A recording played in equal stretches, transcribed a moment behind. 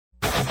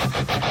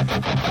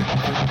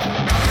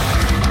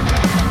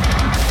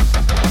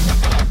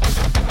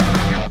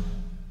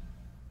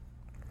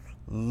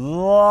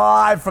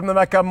Live from the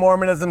Mecca of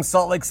Mormonism,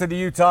 Salt Lake City,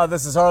 Utah.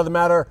 This is Heart of the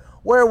Matter,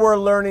 where we're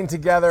learning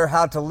together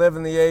how to live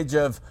in the age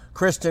of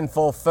Christian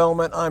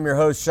fulfillment. I'm your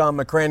host, Sean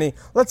McCraney.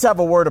 Let's have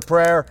a word of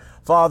prayer.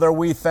 Father,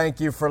 we thank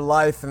you for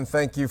life and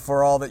thank you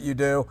for all that you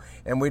do.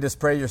 And we just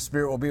pray your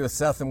spirit will be with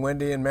Seth and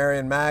Wendy and Mary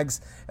and Mags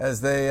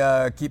as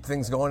they keep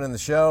things going in the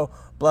show.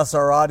 Bless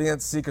our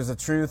audience, seekers of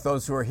truth,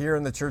 those who are here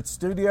in the church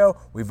studio.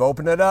 We've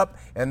opened it up.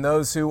 And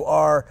those who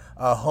are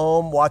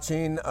home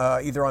watching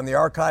either on the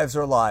archives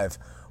or live.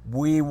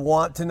 We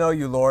want to know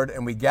you, Lord,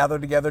 and we gather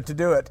together to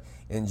do it.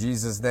 In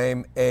Jesus'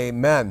 name,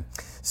 amen.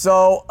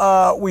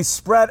 So we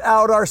spread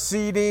out our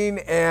seating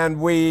and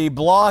we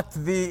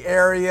blocked the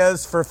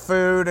areas for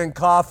food and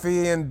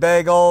coffee and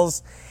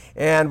bagels.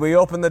 And we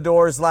opened the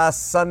doors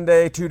last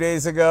Sunday, 2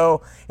 days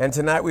ago. And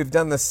tonight we've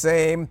done the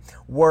same.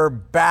 We're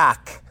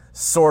back,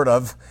 sort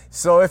of.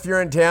 So if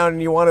you're in town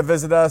and you want to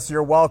visit us,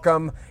 you're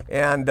welcome.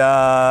 And,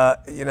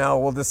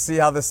 we'll just see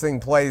how this thing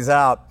plays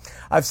out.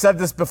 I've said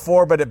this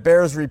before, but it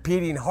bears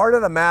repeating. Heart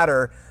of the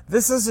Matter,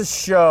 this is a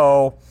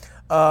show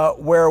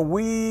where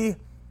we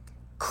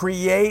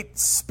create,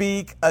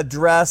 speak,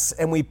 address,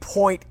 and we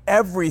point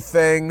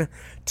everything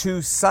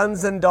to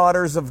sons and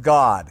daughters of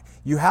God.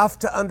 You have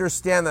to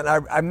understand that.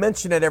 I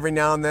mention it every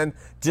now and then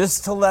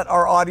just to let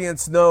our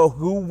audience know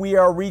who we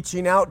are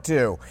reaching out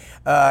to.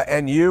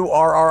 And you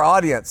are our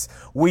audience.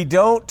 We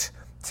don't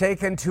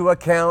take into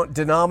account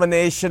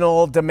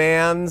denominational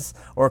demands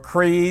or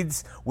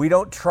creeds. We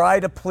don't try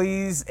to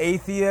please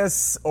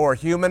atheists or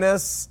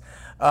humanists.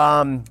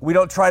 We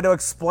don't try to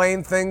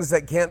explain things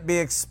that can't be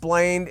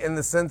explained in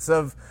the sense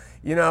of,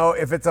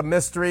 if it's a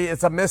mystery,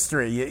 it's a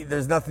mystery.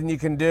 There's nothing you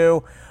can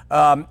do.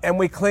 And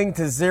we cling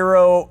to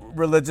zero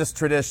religious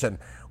tradition.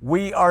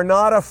 We are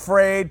not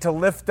afraid to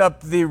lift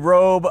up the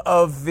robe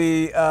of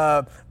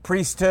the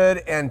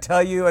priesthood and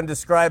tell you and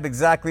describe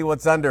exactly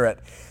what's under it.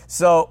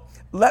 So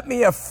let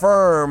me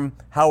affirm,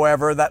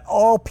 however, that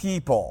all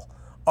people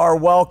are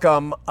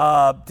welcome,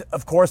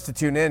 of course, to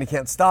tune in. You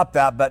can't stop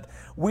that, but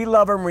we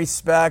love and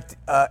respect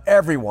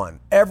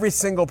everyone, every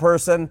single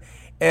person,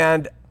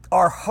 and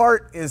our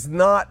heart is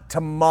not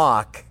to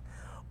mock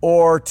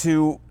or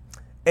to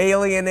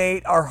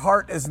alienate. Our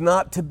heart is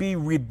not to be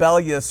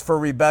rebellious for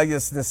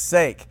rebelliousness'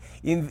 sake,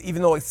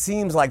 even though it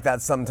seems like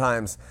that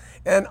sometimes.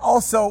 And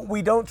also,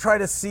 we don't try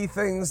to see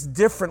things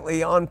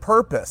differently on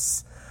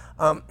purpose.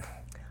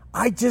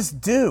 I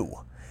just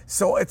do.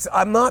 So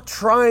I'm not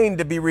trying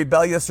to be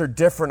rebellious or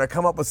different or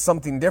come up with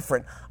something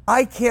different.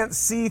 I can't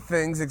see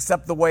things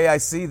except the way I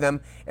see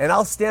them, and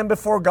I'll stand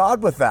before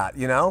God with that,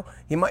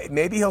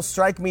 Maybe he'll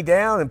strike me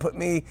down and put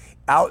me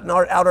out in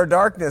outer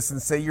darkness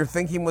and say, your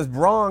thinking was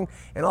wrong,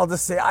 and I'll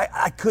just say,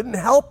 I couldn't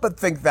help but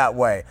think that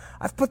way.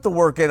 I've put the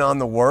work in on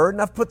the Word,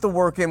 and I've put the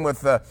work in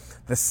with the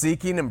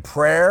seeking and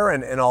prayer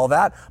and all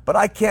that, but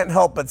I can't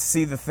help but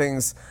see the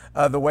things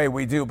the way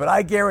we do. But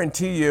I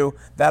guarantee you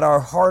that our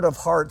heart of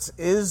hearts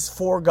is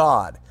for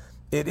God.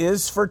 It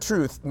is for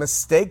truth.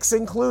 Mistakes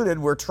included,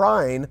 we're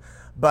trying,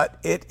 but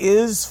it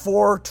is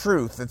for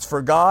truth. It's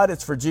for God,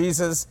 it's for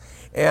Jesus,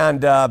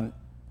 and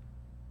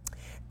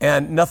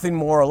nothing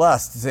more or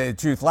less, to say the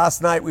truth.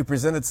 Last night, we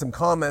presented some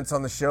comments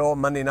on the show on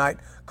Monday night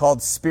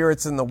called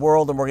Spirits in the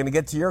World, and we're going to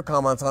get to your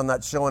comments on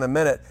that show in a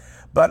minute.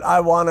 But I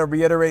want to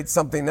reiterate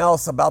something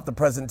else about the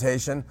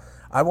presentation.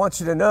 I want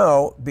you to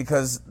know,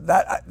 because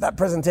that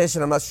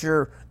presentation, I'm not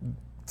sure,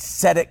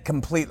 said it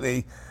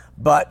completely,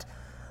 but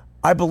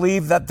I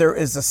believe that there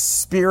is a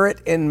spirit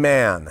in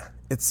man.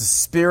 It's the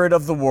spirit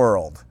of the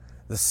world,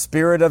 the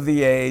spirit of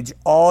the age.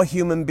 All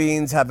human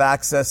beings have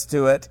access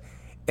to it,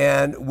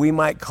 and we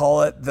might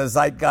call it the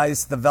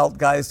zeitgeist, the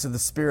Weltgeist, to the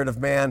spirit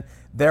of man.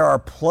 There are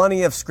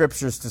plenty of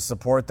scriptures to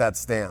support that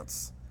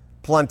stance.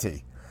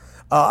 Plenty.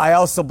 I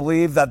also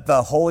believe that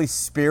the Holy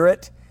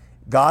Spirit,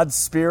 God's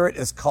Spirit,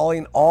 is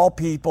calling all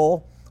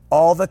people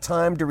all the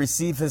time to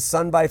receive His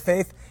Son by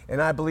faith, and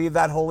I believe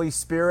that Holy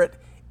Spirit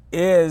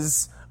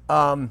is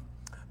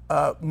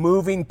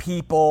moving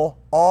people,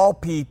 all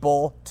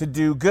people, to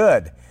do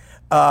good.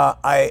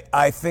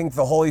 I think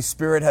the Holy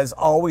Spirit has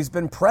always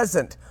been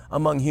present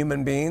among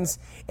human beings,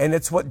 and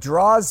it's what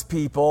draws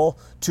people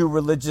to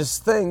religious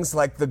things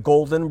like the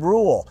Golden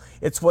Rule.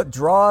 It's what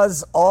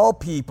draws all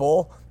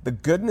people, the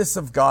goodness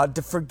of God,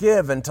 to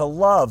forgive and to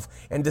love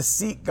and to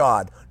seek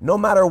God, no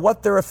matter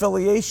what their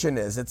affiliation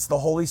is. It's the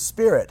Holy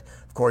Spirit.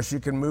 Of course, you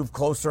can move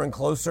closer and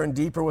closer and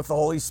deeper with the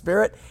Holy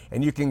Spirit,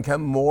 and you can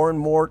come more and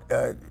more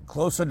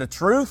closer to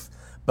truth,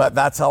 but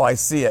that's how I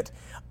see it.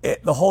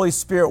 The Holy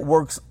Spirit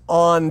works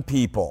on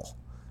people.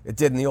 It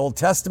did in the Old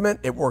Testament.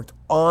 It worked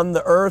on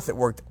the earth. It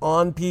worked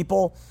on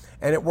people,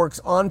 and it works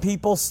on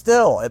people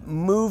still. It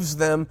moves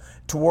them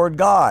toward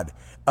God,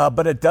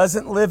 but it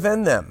doesn't live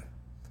in them.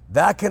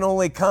 That can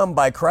only come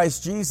by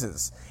Christ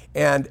Jesus.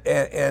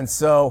 And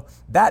so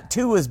that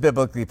too is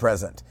biblically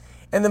present.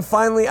 And then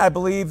finally, I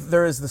believe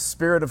there is the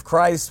Spirit of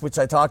Christ, which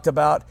I talked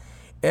about.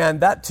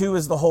 And that too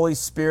is the Holy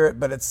Spirit,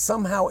 but it's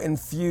somehow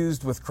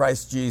infused with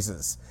Christ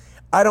Jesus.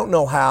 I don't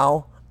know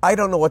how. I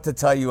don't know what to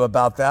tell you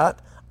about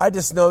that. I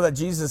just know that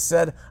Jesus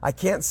said, I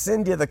can't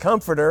send you the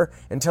Comforter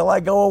until I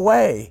go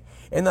away,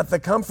 and that the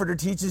Comforter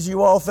teaches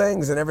you all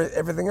things and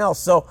everything else.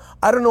 So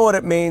I don't know what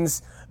it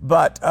means,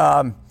 but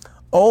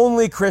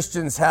only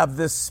Christians have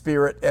this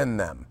Spirit in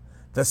them,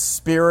 the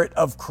Spirit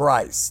of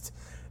Christ.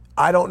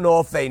 I don't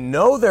know if they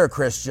know they're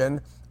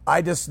Christian.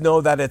 I just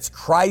know that it's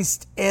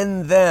Christ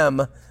in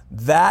them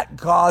that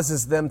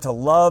causes them to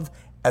love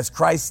as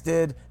Christ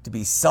did, to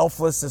be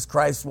selfless as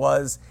Christ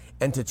was,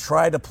 and to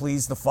try to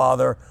please the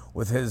Father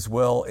with his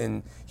will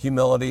in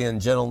humility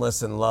and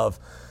gentleness and love.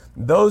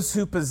 Those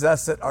who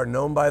possess it are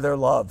known by their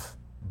love.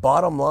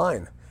 Bottom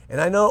line.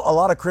 And I know a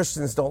lot of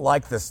Christians don't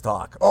like this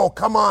talk. Oh,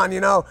 come on,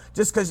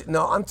 just because.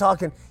 No, I'm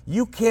talking,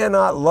 you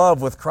cannot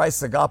love with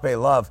Christ's agape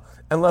love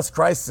unless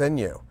Christ's in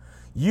you.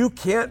 You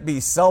can't be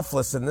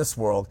selfless in this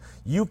world.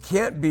 You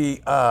can't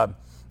be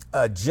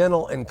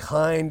gentle and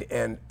kind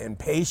and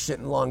patient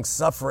and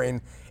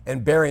long-suffering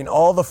and bearing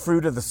all the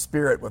fruit of the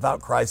Spirit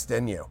without Christ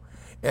in you.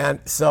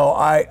 And so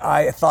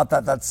I thought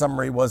that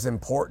summary was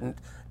important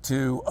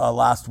to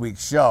last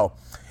week's show.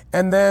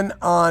 And then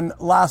on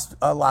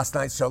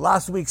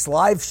last week's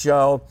live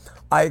show,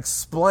 I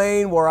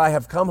explained where I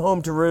have come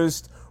home to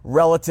roost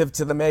relative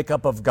to the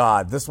makeup of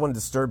God. This one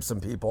disturbed some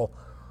people.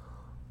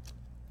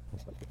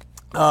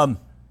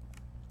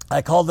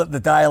 I called it the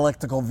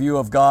dialectical view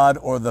of God,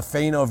 or the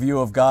Phano view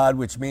of God,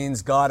 which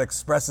means God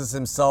expresses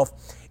himself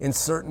in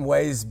certain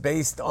ways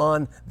based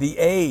on the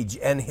age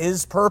and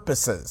his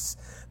purposes.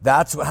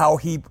 That's how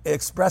he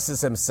expresses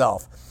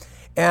himself.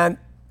 And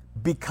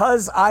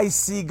because I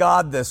see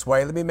God this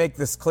way, let me make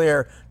this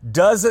clear,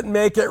 doesn't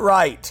make it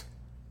right.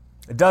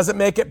 It doesn't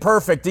make it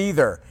perfect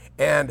either.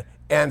 And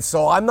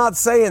so I'm not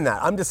saying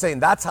that. I'm just saying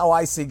that's how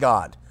I see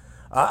God.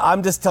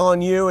 I'm just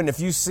telling you, and if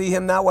you see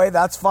him that way,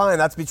 that's fine.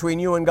 That's between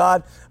you and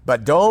God.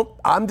 But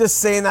I'm just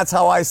saying that's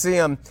how I see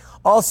him.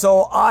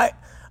 Also, I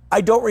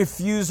don't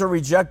refuse or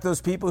reject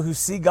those people who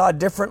see God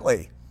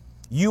differently.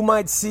 You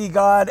might see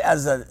God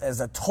as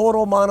a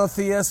total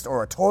monotheist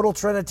or a total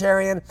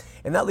Trinitarian,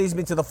 and that leads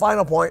me to the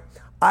final point.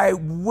 I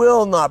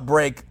will not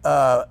break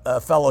a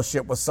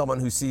fellowship with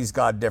someone who sees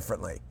God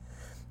differently.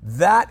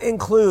 That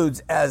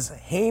includes, as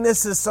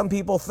heinous as some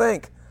people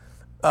think,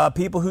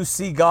 people who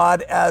see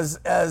God as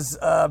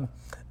a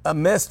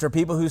mist, or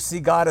people who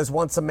see God as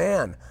once a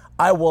man.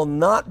 I will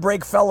not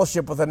break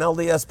fellowship with an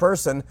LDS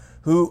person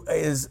who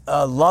is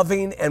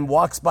loving and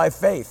walks by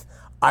faith.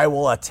 I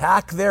will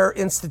attack their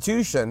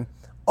institution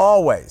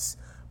always.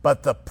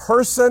 But the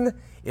person,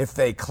 if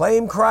they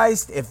claim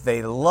Christ, if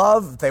they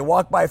love, if they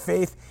walk by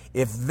faith,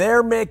 if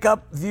their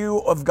makeup view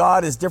of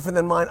God is different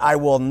than mine, I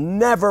will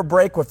never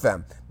break with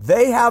them.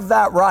 They have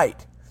that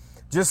right.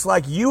 Just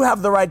like you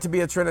have the right to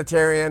be a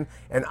Trinitarian,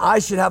 and I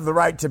should have the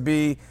right to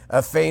be a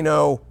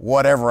Phano,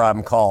 whatever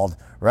I'm called,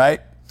 right?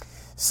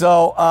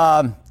 So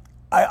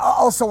I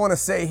also want to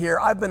say here,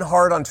 I've been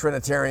hard on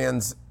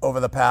Trinitarians over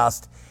the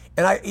past,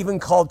 and I even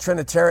called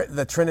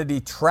the Trinity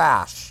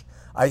trash.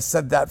 I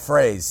said that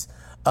phrase.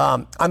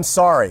 I'm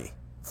sorry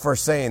for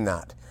saying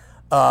that.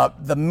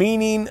 The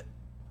meaning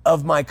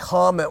of my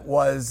comment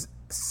was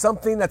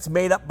something that's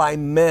made up by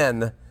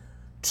men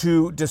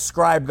to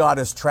describe God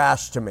as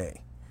trash to me.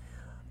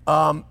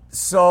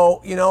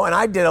 So, and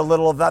I did a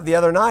little of that the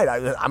other night.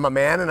 I'm a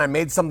man and I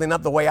made something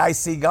up the way I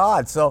see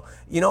God. So,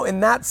 in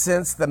that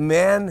sense, the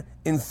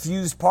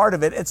man-infused part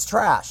of it, it's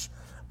trash.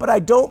 But I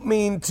don't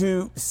mean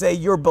to say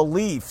your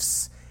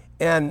beliefs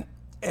and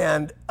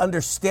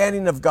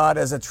understanding of God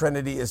as a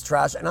Trinity is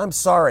trash. And I'm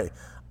sorry.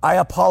 I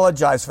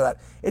apologize for that.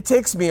 It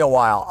takes me a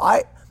while.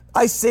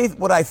 I say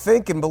what I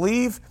think and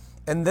believe,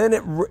 and then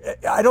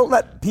I don't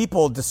let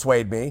people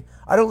dissuade me.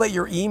 I don't let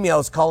your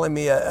emails calling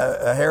me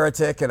a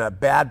heretic and a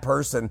bad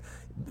person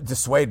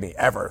dissuade me,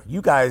 ever.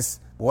 You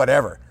guys,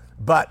 whatever.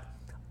 But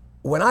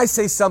when I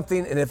say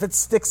something, and if it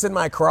sticks in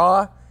my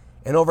craw,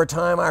 and over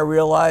time I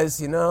realize,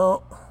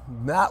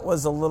 that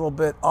was a little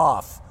bit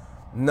off.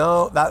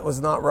 No, that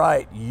was not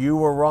right. You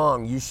were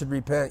wrong. You should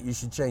repent. You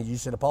should change. You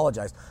should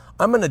apologize.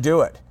 I'm going to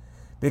do it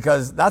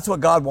because that's what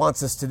God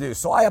wants us to do.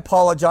 So I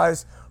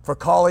apologize for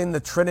calling the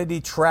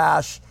Trinity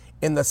trash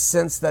in the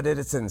sense that it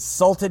has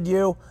insulted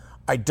you.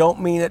 I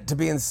don't mean it to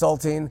be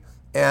insulting,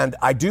 and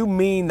I do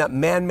mean that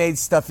man-made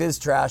stuff is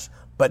trash,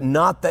 but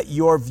not that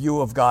your view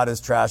of God is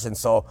trash. And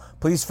so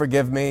please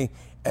forgive me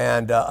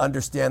and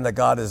understand that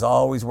God is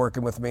always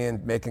working with me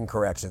and making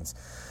corrections.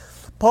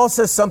 Paul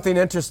says something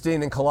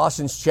interesting in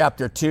Colossians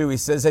chapter 2. He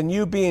says, "And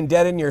you being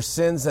dead in your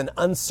sins and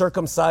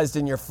uncircumcised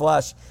in your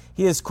flesh,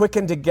 he is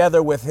quickened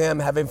together with him,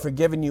 having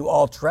forgiven you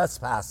all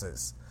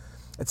trespasses."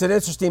 It's an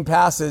interesting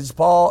passage.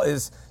 Paul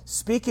is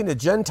speaking to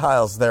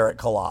Gentiles there at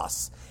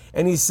Colossus.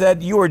 And he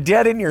said, you were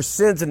dead in your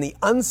sins and the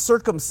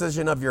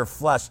uncircumcision of your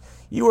flesh.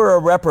 You were a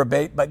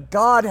reprobate, but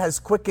God has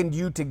quickened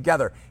you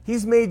together.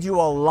 He's made you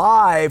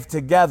alive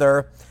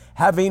together,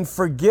 having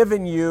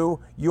forgiven you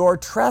your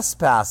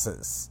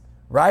trespasses,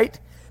 right?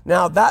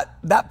 Now,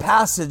 that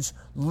passage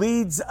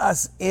leads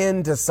us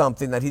into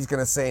something that he's going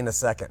to say in a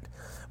second.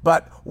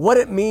 But what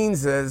it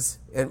means is,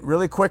 and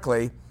really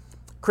quickly,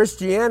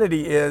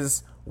 Christianity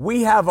is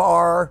we have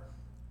our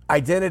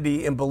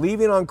identity in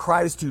believing on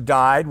Christ who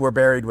died, we're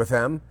buried with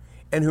him,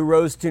 and who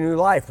rose to new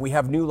life. We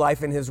have new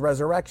life in his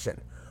resurrection.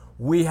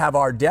 We have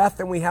our death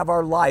and we have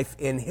our life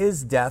in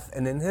his death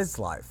and in his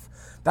life.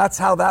 That's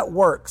how that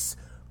works.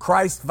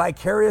 Christ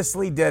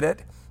vicariously did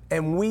it,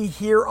 and we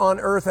here on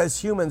earth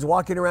as humans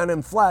walking around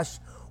in flesh,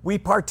 we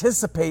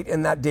participate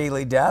in that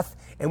daily death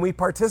and we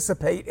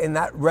participate in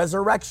that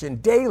resurrection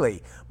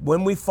daily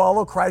when we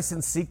follow Christ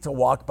and seek to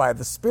walk by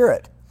the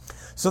Spirit.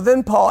 So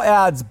then Paul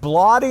adds,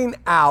 blotting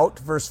out,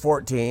 verse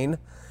 14,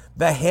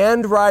 the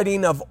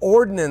handwriting of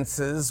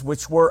ordinances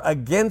which were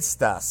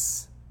against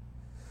us,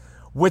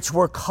 which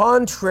were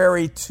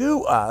contrary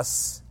to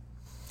us,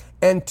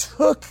 and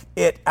took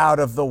it out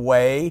of the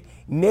way,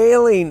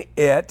 nailing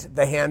it,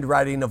 the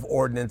handwriting of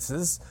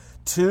ordinances,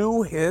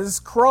 to his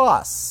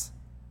cross.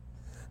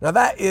 Now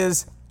that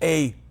is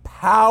a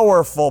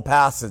powerful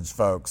passage,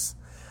 folks.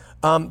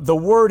 The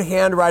word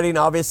handwriting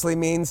obviously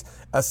means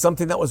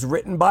something that was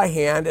written by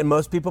hand, and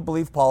most people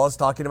believe Paul is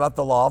talking about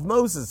the law of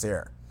Moses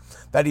here.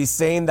 That he's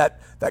saying that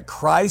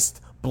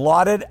Christ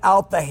blotted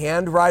out the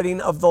handwriting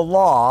of the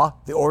law,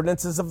 the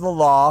ordinances of the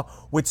law,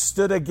 which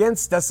stood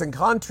against us and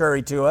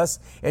contrary to us,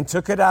 and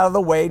took it out of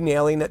the way,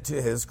 nailing it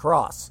to his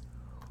cross.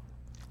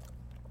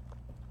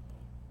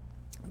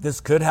 This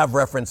could have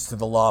reference to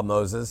the law of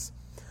Moses,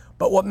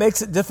 but what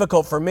makes it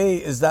difficult for me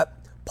is that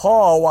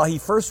Paul, while he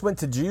first went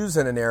to Jews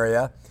in an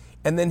area,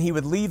 and then he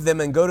would leave them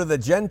and go to the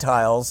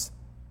Gentiles,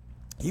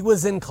 he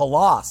was in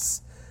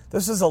Colossus.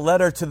 This is a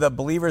letter to the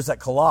believers at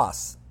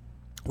Colossus,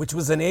 which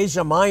was in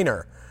Asia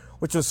Minor,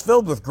 which was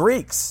filled with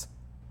Greeks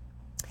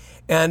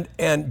and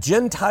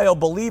Gentile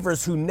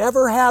believers who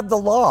never had the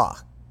law.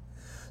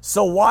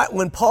 So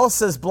when Paul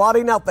says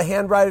blotting out the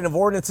handwriting of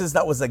ordinances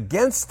that was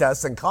against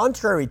us and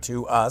contrary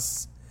to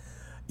us,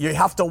 you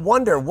have to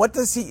wonder,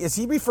 is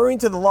he referring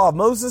to the law of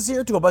Moses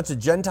here, to a bunch of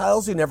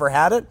Gentiles who never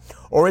had it?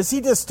 Or is he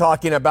just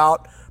talking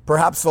about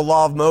perhaps the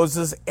law of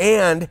Moses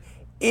and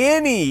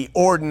any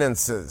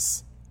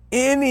ordinances,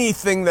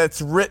 anything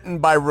that's written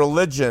by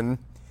religion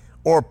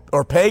or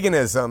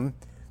paganism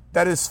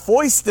that is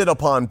foisted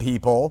upon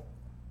people,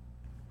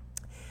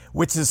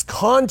 which is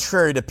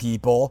contrary to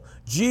people?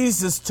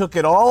 Jesus took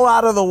it all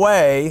out of the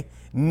way,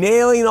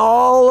 nailing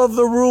all of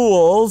the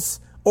rules,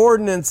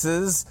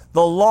 ordinances,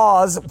 the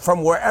laws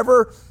from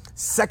wherever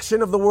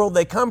section of the world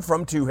they come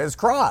from to his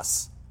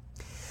cross.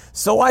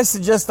 So I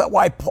suggest that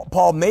why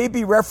Paul may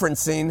be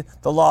referencing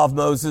the law of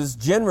Moses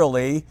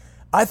generally,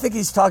 I think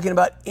he's talking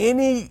about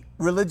any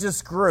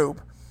religious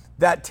group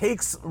that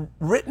takes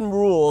written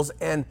rules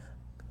and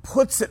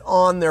puts it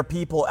on their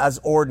people as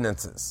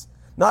ordinances.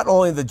 Not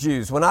only the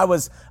Jews. When I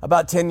was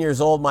about 10 years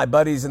old, my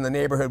buddies in the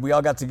neighborhood, we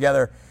all got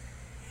together.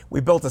 We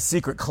built a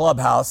secret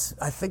clubhouse.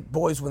 I think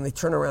boys, when they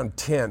turn around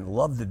 10,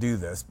 love to do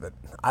this, but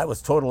I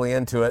was totally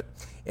into it.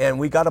 And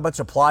we got a bunch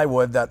of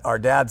plywood that our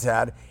dads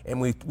had,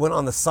 and we went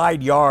on the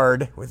side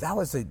yard. That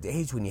was the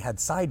age when you had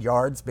side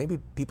yards. Maybe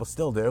people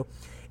still do.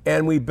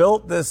 And we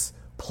built this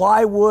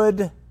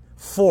plywood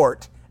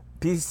fort.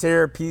 Piece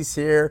here, piece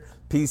here,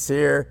 piece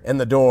here, and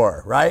the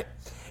door, right?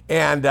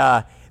 And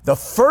the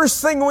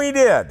first thing we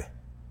did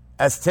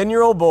as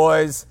 10-year-old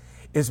boys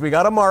is we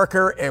got a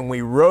marker and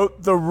we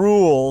wrote the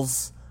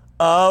rules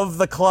of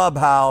the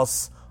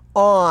clubhouse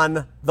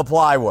on the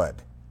plywood.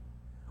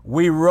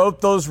 We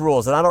wrote those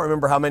rules, and I don't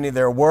remember how many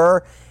there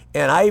were,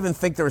 and I even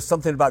think there was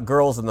something about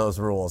girls in those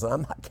rules,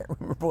 and I can't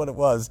remember what it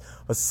was,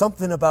 but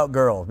something about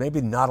girls,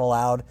 maybe not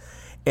allowed.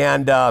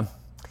 And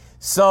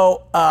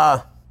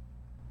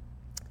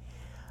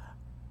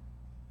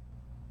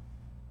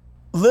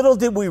little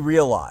did we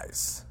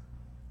realize,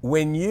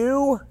 when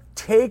you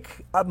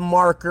take a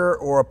marker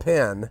or a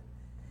pen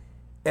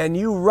and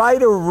you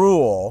write a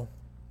rule,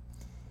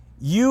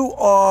 you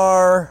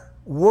are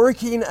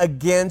working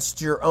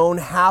against your own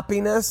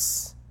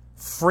happiness,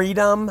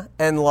 freedom,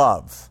 and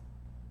love.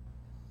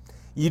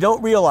 You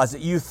don't realize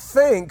it. You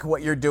think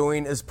what you're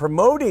doing is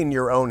promoting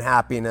your own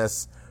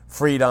happiness,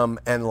 freedom,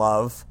 and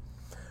love.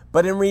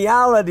 But in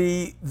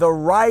reality, the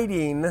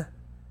writing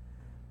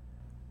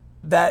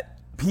that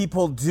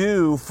people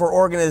do for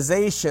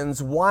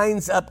organizations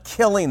winds up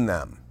killing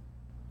them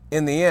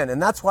in the end. And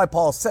that's why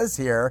Paul says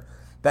here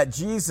that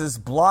Jesus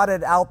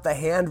blotted out the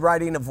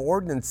handwriting of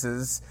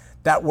ordinances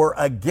that were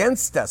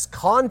against us,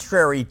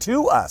 contrary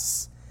to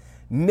us,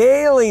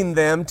 nailing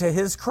them to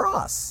his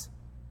cross.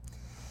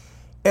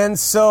 And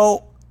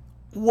so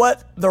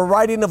what the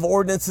writing of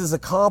ordinances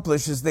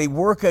accomplish is they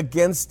work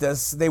against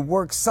us. They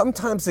work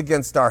sometimes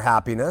against our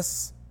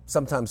happiness,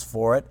 sometimes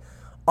for it.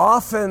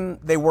 Often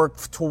they work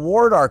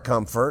toward our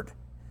comfort,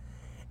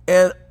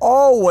 and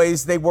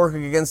always they work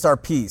against our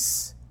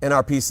peace and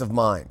our peace of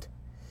mind.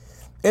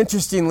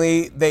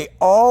 Interestingly, they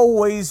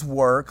always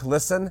work,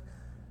 listen,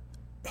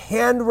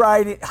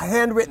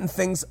 handwritten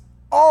things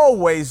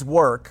always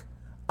work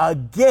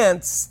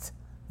against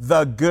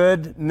the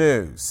good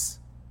news.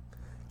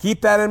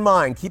 Keep that in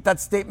mind. Keep that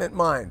statement in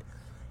mind.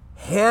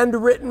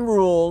 Handwritten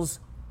rules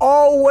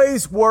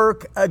always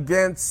work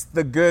against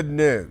the good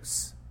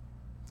news.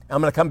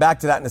 I'm going to come back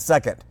to that in a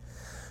second.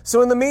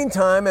 So in the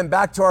meantime, and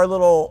back to our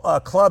little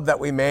club that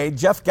we made,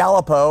 Jeff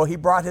Gallipo, he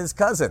brought his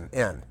cousin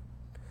in.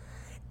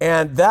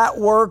 And that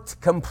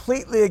worked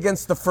completely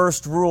against the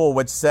first rule,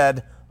 which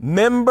said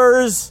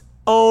members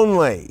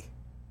only.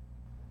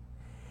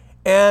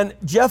 And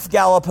Jeff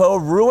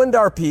Gallipo ruined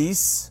our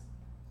peace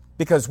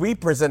because we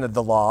presented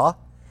the law,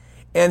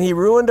 and he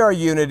ruined our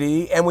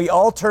unity, and we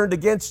all turned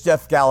against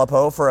Jeff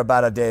Gallipo for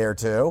about a day or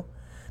two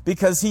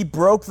because he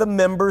broke the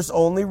members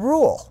only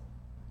rule.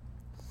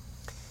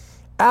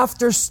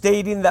 After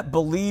stating that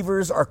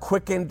believers are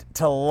quickened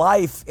to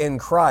life in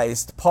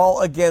Christ,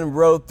 Paul again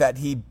wrote that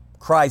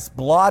Christ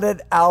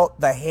blotted out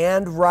the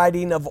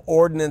handwriting of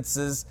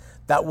ordinances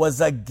that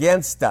was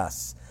against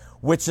us,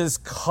 which is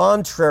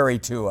contrary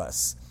to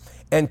us,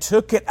 and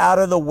took it out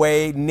of the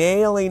way,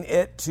 nailing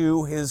it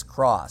to his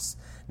cross.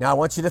 Now, I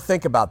want you to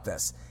think about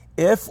this.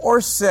 If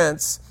or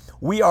since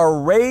we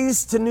are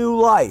raised to new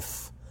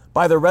life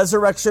by the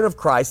resurrection of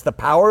Christ, the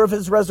power of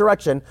his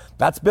resurrection,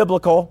 that's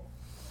biblical,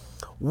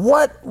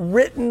 what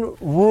written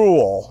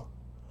rule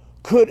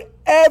could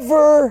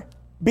ever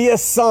be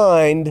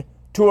assigned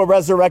to a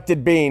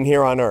resurrected being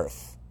here on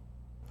earth?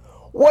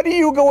 What are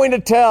you going to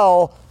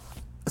tell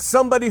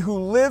somebody who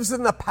lives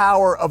in the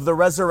power of the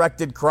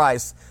resurrected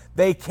Christ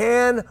they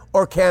can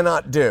or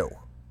cannot do?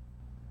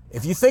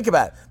 If you think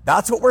about it,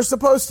 that's what we're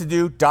supposed to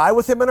do: die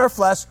with him in our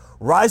flesh,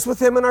 rise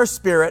with him in our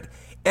spirit,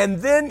 and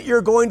then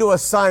you're going to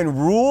assign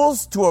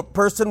rules to a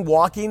person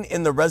walking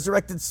in the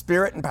resurrected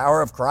spirit and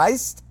power of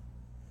Christ?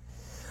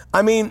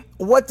 I mean,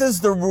 what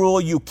does the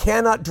rule "you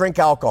cannot drink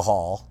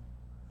alcohol"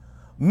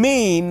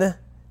 mean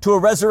to a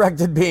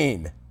resurrected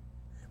being?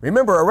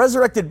 Remember, a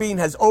resurrected being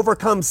has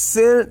overcome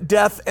sin,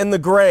 death, and the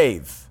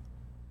grave.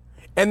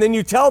 And then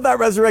you tell that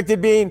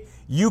resurrected being,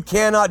 you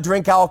cannot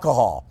drink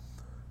alcohol.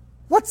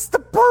 What's the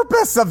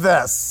purpose of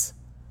this?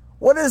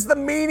 What does the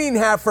meaning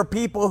have for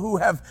people who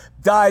have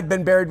died,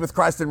 been buried with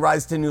Christ, and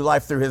rise to new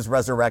life through his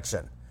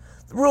resurrection?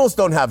 The rules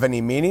don't have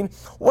any meaning.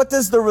 What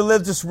does the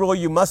religious rule,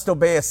 you must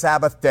obey a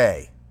Sabbath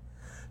day,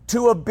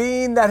 to a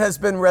being that has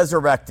been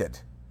resurrected?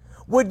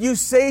 Would you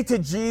say to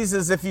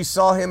Jesus, if you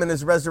saw him in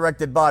his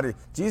resurrected body,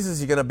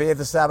 Jesus, you going to obey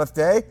the Sabbath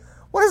day?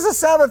 What does the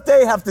Sabbath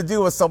day have to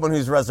do with someone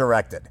who's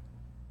resurrected?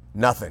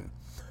 Nothing.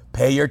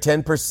 Pay your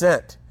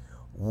 10%.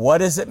 What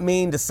does it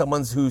mean to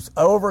someone who's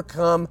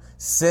overcome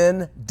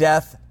sin,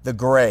 death, the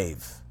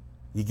grave?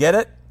 You get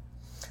it?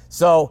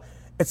 So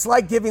it's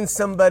like giving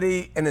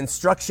somebody an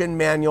instruction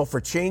manual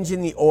for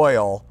changing the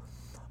oil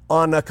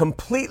on a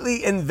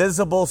completely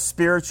invisible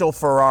spiritual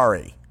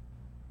Ferrari.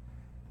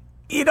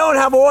 You don't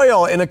have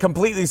oil in a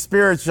completely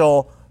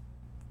spiritual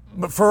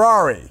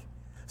Ferrari.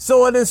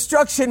 So an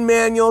instruction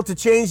manual to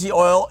change the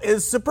oil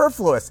is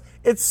superfluous.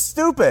 It's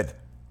stupid.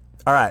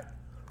 All right.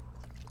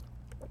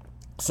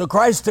 So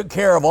Christ took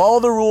care of all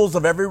the rules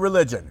of every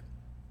religion,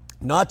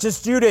 not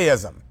just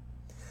Judaism.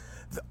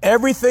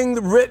 Everything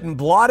written,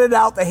 blotted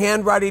out, the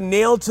handwriting,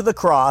 nailed to the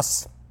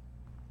cross.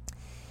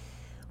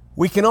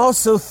 We can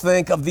also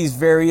think of these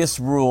various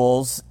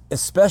rules,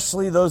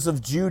 especially those of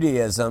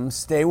Judaism,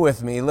 stay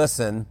with me,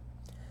 listen,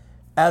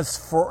 as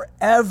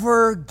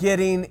forever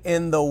getting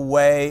in the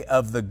way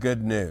of the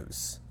good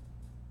news.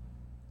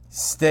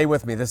 Stay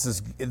with me, this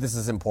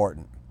is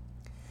important.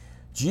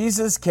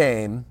 Jesus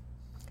came,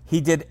 he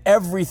did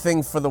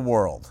everything for the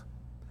world,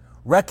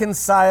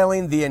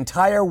 reconciling the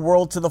entire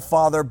world to the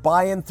Father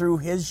by and through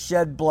his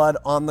shed blood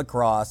on the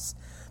cross.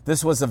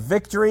 This was a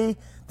victory.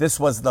 This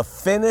was the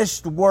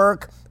finished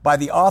work by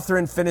the author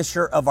and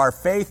finisher of our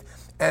faith.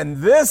 And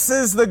this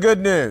is the good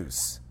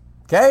news.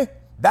 Okay?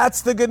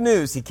 That's the good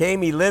news. He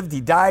came, he lived,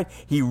 he died,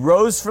 he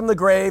rose from the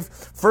grave.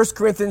 1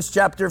 Corinthians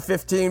chapter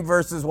 15,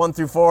 verses 1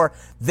 through 4.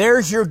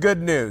 There's your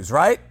good news,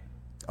 right?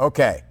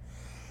 Okay.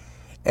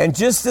 And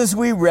just as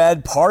we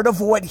read, part of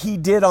what he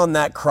did on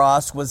that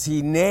cross was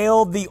he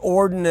nailed the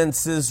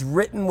ordinances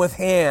written with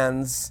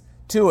hands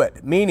to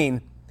it,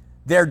 meaning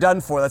they're done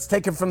for. Let's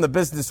take it from the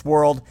business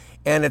world,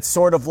 and it's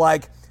sort of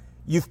like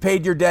you've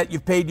paid your debt,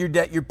 you've paid your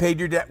debt, you've paid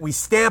your debt. We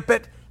stamp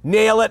it,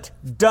 nail it,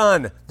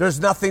 done. There's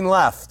nothing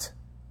left.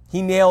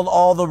 He nailed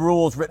all the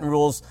rules, written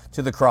rules,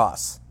 to the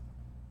cross.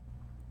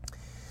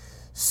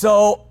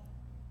 So,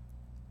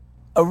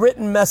 a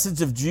written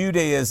message of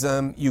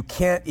Judaism, you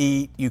can't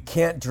eat, you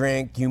can't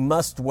drink, you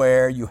must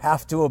wear, you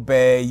have to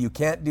obey, you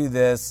can't do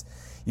this,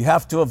 you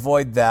have to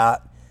avoid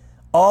that,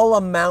 all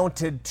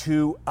amounted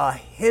to a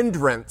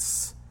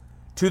hindrance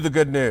to the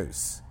good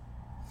news.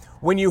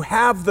 When you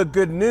have the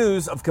good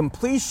news of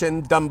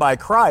completion done by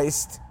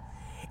Christ,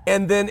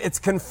 and then it's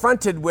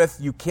confronted with,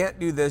 you can't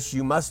do this,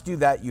 you must do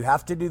that, you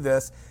have to do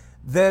this,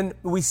 then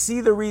we see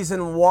the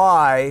reason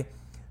why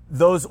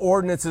those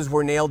ordinances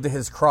were nailed to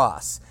his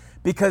cross.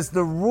 Because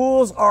the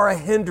rules are a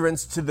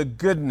hindrance to the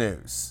good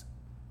news.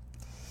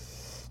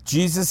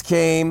 Jesus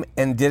came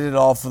and did it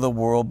all for the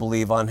world.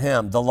 Believe on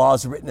him. The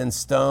laws written in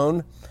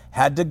stone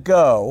had to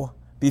go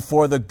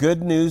before the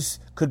good news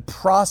could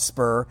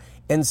prosper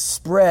and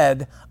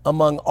spread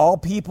among all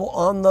people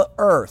on the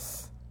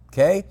earth.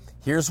 Okay?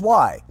 Here's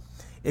why.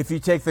 If you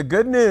take the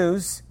good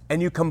news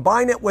and you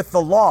combine it with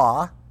the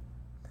law,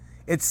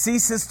 it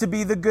ceases to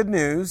be the good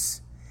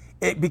news.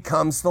 It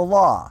becomes the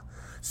law.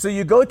 So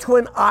you go to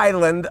an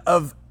island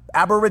of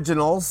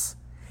Aboriginals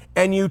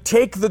and you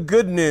take the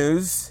good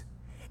news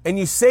and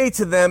you say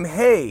to them,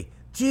 hey,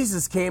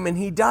 Jesus came and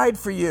he died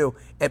for you.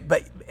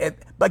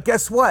 But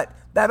guess what?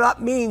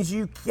 That means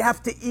you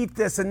have to eat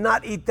this and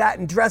not eat that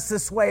and dress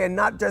this way and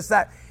not dress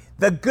that.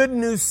 The good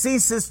news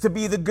ceases to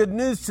be the good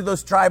news to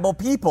those tribal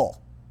people.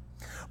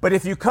 But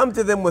if you come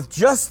to them with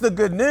just the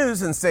good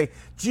news and say,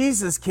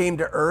 Jesus came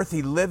to earth,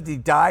 he lived, he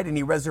died, and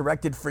he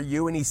resurrected for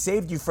you, and he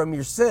saved you from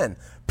your sin.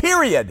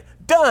 Period.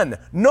 Done.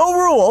 No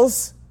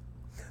rules.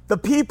 The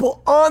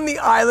people on the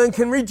island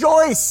can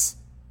rejoice.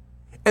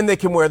 And they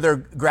can wear their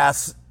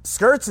grass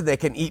skirts, and they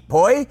can eat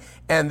poi,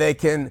 and they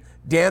can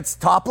dance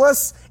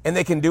topless, and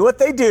they can do what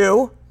they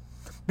do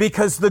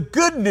because the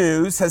good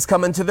news has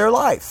come into their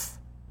life.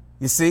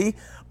 You see?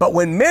 But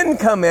when men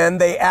come in,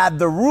 they add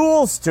the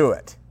rules to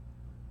it.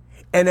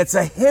 And it's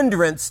a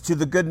hindrance to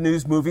the good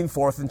news moving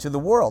forth into the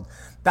world.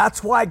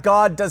 That's why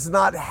God does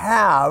not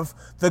have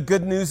the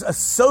good news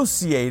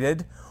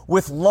associated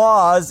with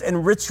laws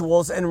and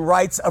rituals and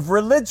rites of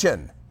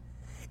religion.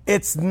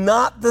 It's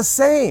not the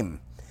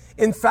same.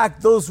 In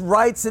fact, those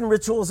rites and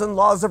rituals and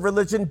laws of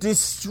religion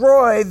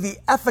destroy the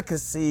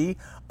efficacy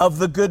of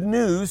the good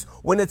news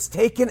when it's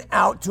taken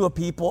out to a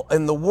people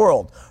in the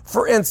world.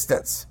 For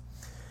instance,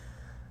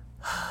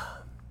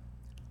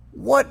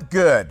 what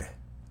good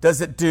does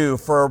it do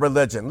for a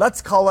religion?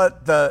 Let's call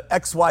it the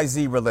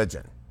XYZ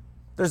religion.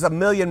 There's 1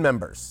 million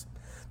members.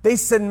 They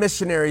send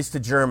missionaries to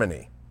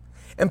Germany.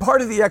 And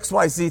part of the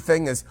XYZ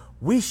thing is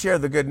we share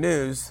the good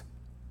news.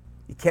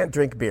 You can't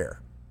drink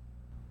beer.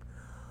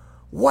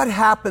 What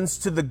happens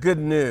to the good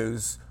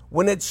news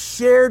when it's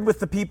shared with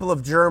the people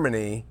of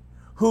Germany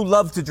who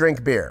love to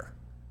drink beer?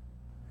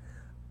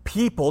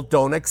 People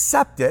don't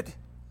accept it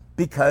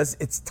because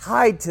it's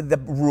tied to the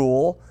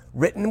rule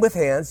written with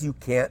hands, you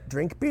can't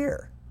drink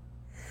beer.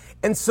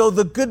 And so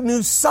the good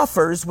news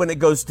suffers when it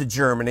goes to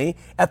Germany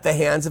at the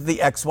hands of the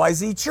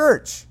XYZ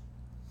church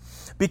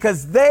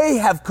because they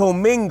have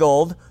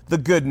commingled the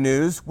good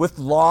news with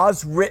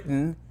laws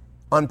written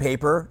on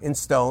paper, in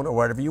stone, or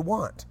whatever you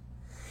want.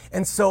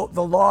 And so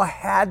the law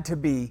had to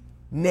be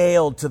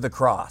nailed to the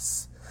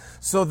cross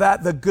so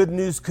that the good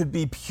news could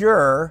be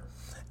pure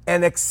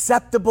and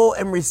acceptable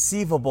and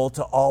receivable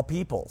to all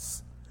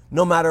peoples,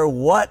 no matter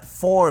what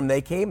form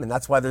they came in.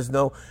 That's why there's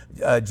no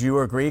Jew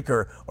or Greek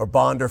or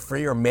bond or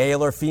free or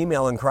male or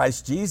female in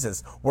Christ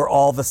Jesus. We're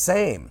all the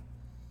same.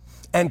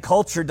 And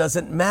culture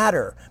doesn't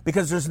matter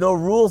because there's no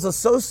rules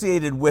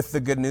associated with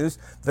the good news.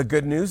 The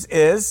good news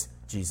is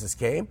Jesus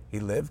came, he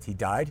lived, he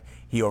died,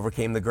 he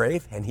overcame the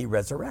grave, and he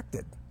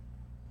resurrected.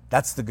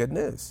 That's the good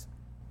news.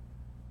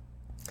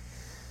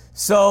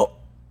 So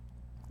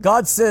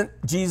God sent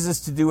Jesus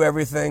to do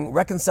everything,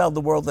 reconciled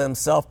the world to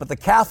himself, but the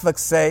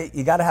Catholics say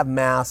you got to have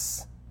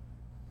Mass,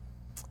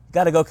 you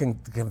got to go to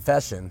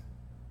confession.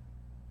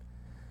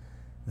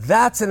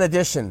 That's an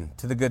addition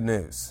to the good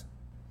news.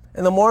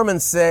 And the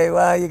Mormons say,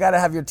 well, you got to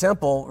have your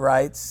temple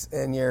rites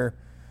and your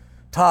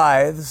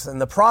tithes.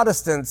 And the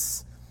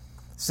Protestants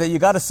say you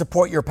got to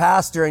support your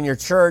pastor and your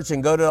church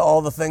and go to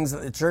all the things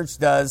that the church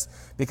does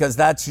because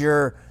that's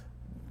your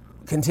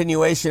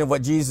continuation of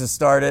what Jesus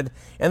started.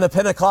 And the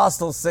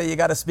Pentecostals say you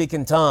got to speak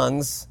in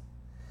tongues,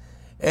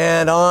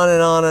 and on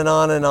and on and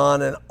on and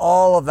on, and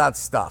all of that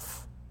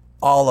stuff,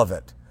 all of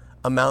it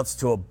amounts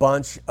to a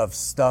bunch of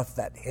stuff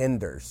that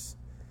hinders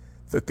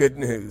the good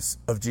news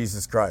of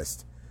Jesus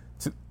Christ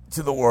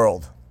to the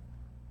world.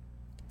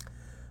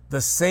 The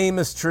same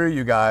is true,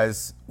 you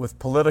guys, with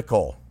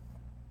political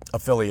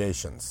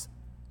affiliations.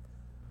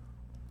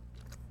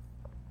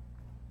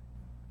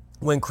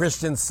 When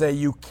Christians say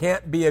you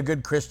can't be a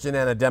good Christian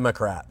and a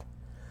Democrat,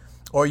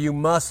 or you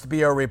must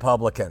be a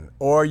Republican,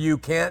 or you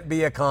can't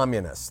be a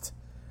communist,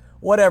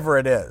 whatever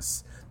it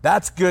is,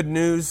 that's good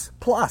news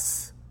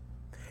plus.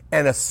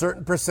 And a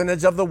certain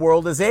percentage of the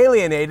world is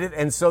alienated,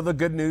 and so the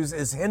good news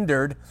is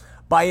hindered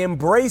by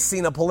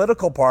embracing a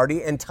political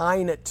party and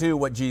tying it to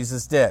what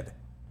Jesus did.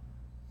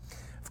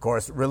 Of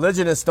course,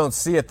 religionists don't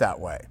see it that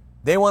way.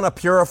 They want to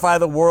purify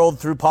the world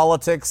through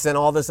politics and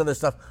all this other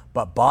stuff.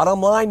 But bottom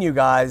line, you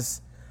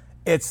guys,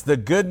 it's the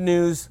good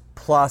news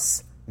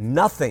plus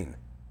nothing.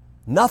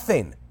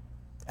 Nothing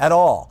at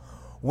all.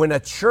 When a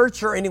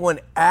church or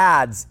anyone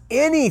adds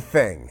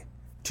anything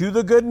to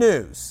the good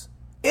news,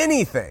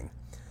 anything,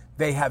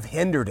 they have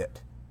hindered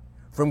it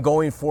from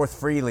going forth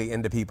freely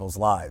into people's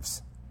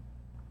lives.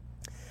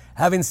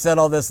 Having said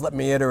all this, let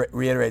me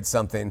reiterate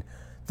something.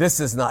 This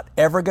is not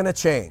ever going to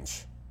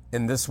change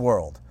in this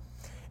world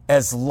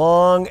as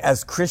long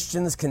as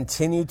Christians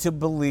continue to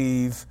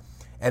believe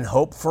and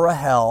hope for a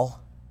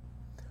hell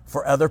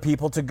for other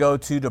people to go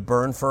to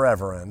burn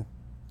forever in.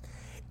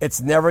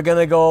 It's never going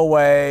to go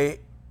away.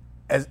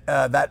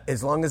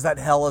 As long as that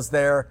hell is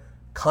there,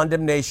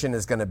 condemnation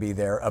is going to be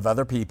there of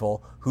other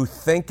people who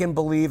think and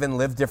believe and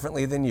live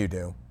differently than you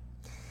do.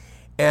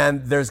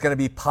 And there's going to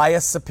be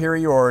pious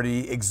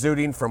superiority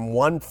exuding from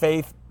one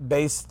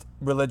faith-based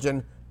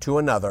religion to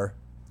another.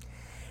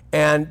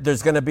 And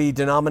there's going to be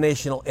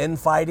denominational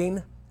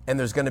infighting, and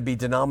there's going to be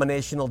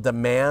denominational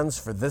demands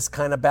for this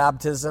kind of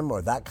baptism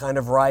or that kind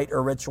of rite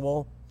or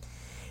ritual.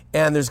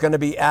 And there's going to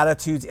be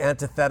attitudes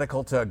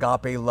antithetical to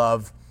agape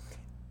love.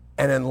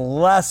 And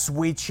unless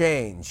we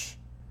change,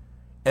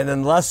 and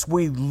unless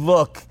we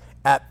look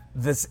at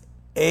this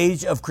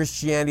age of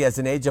Christianity as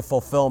an age of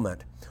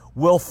fulfillment,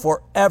 we'll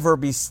forever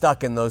be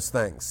stuck in those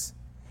things.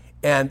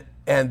 And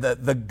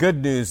the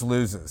good news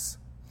loses.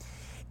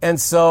 And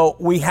so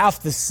we have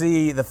to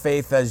see the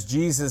faith as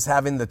Jesus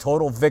having the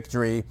total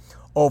victory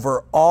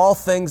over all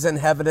things in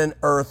heaven and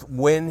earth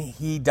when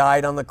he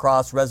died on the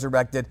cross,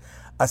 resurrected,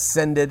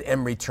 ascended,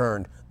 and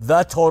returned.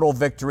 The total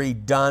victory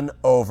done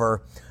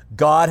over.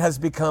 God has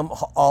become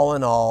all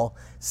in all.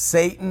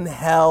 Satan,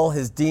 hell,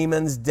 his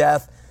demons,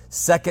 death,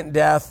 second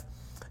death,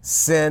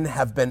 sin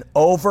have been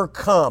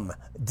overcome,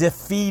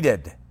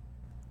 defeated,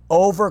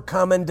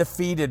 overcome and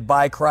defeated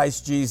by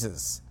Christ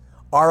Jesus,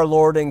 our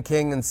Lord and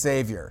King and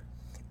Savior.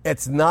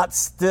 It's not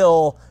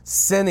still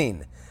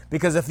sinning,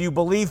 because if you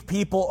believe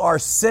people are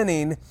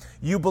sinning,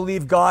 you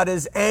believe God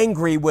is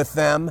angry with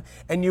them,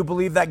 and you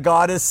believe that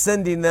God is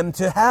sending them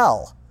to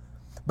hell.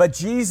 But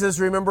Jesus,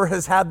 remember,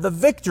 has had the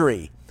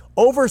victory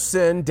over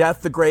sin,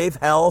 death, the grave,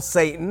 hell,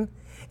 Satan,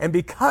 and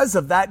because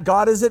of that,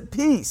 God is at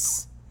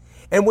peace.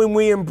 And when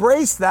we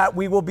embrace that,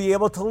 we will be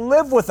able to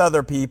live with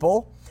other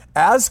people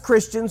as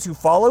Christians who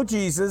follow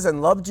Jesus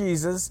and love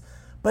Jesus,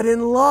 but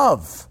in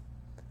love.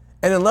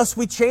 And unless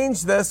we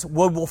change this,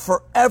 we will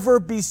forever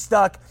be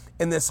stuck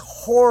in this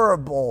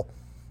horrible,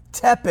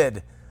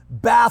 tepid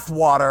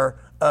bathwater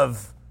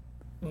of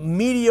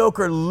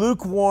mediocre,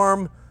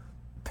 lukewarm,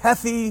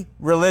 petty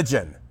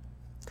religion.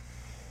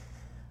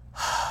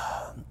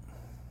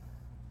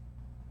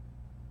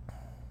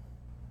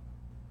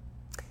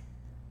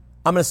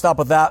 I'm going to stop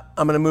with that.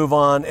 I'm going to move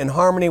on. In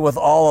harmony with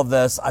all of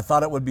this, I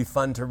thought it would be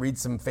fun to read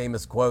some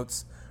famous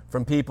quotes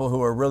from people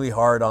who are really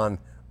hard on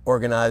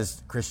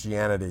organized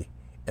Christianity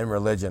and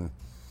religion.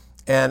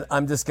 And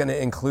I'm just going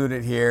to include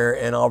it here,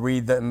 and I'll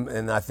read them,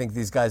 and I think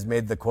these guys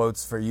made the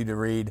quotes for you to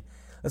read.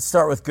 Let's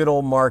start with good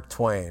old Mark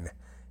Twain.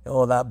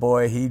 Oh, that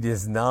boy, he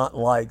does not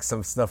like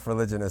some stuff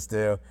religionists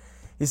do.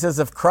 He says,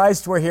 if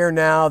Christ were here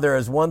now, there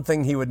is one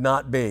thing he would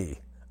not be,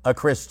 a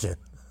Christian.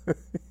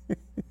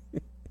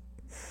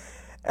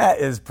 That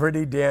is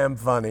pretty damn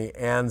funny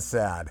and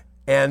sad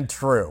and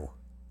true.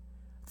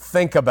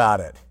 Think about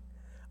it.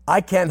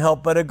 I can't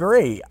help but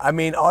agree. I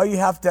mean,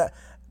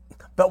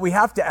 but we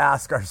have to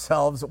ask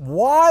ourselves,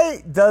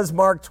 why does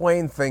Mark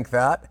Twain think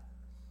that?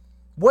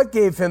 What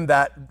gave him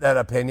that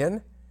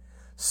opinion?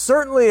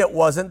 Certainly it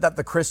wasn't that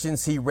the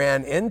Christians he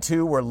ran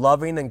into were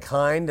loving and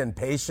kind and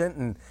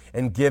patient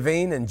and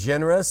giving and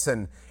generous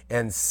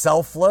and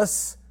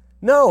selfless.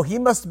 No, he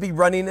must be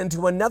running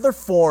into another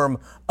form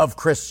of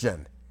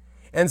Christian.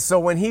 And so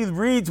when he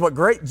reads what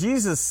great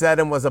Jesus said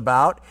and was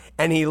about,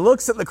 and he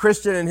looks at the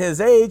Christian in his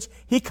age,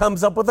 he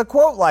comes up with a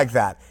quote like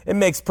that. It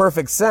makes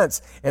perfect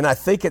sense. And I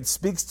think it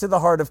speaks to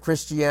the heart of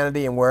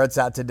Christianity and where it's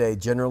at today,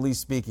 generally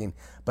speaking,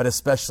 but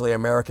especially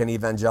American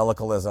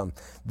evangelicalism,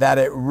 that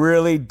it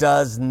really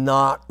does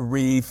not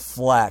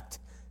reflect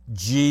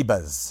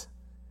Jebus.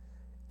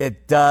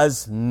 It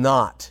does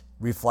not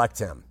reflect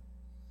him.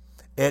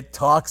 It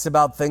talks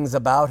about things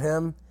about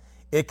him.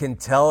 It can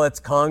tell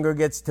its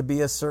congregates to be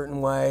a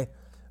certain way,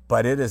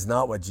 but it is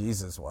not what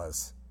Jesus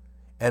was.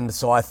 And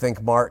so I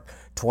think Mark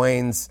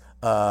Twain's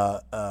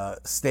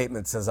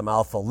statement says a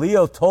mouthful.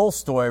 Leo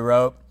Tolstoy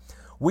wrote,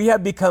 we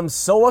have become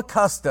so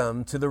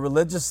accustomed to the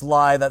religious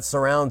lie that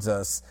surrounds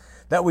us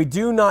that we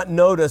do not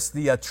notice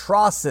the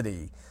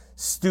atrocity,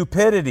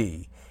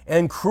 stupidity,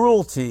 and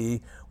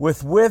cruelty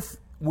with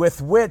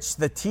which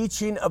the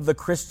teaching of the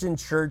Christian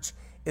church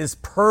is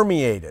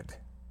permeated.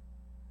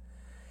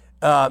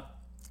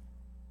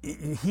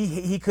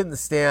 He couldn't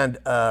stand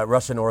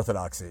Russian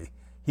Orthodoxy.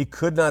 He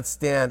could not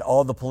stand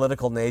all the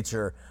political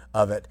nature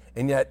of it.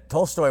 And yet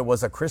Tolstoy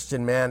was a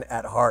Christian man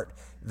at heart.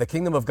 The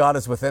Kingdom of God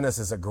is Within Us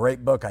is a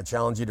great book. I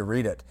challenge you to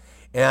read it.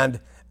 And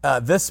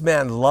this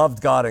man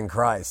loved God in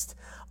Christ.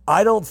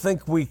 I don't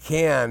think we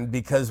can,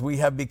 because we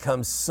have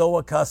become so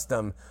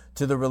accustomed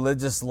to the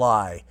religious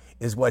lie,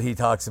 is what he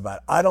talks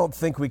about. I don't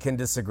think we can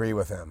disagree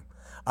with him.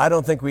 I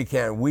don't think we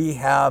can. We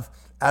have,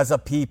 as a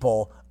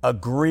people,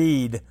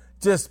 agreed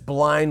just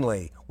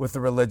blindly with the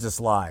religious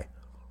lie.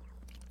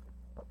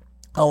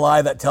 A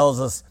lie that tells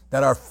us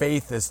that our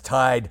faith is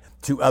tied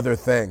to other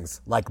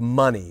things like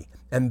money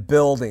and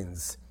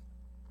buildings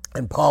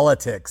and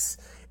politics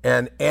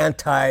and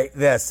anti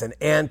this and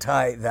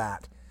anti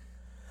that.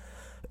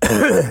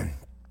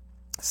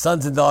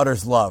 Sons and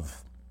daughters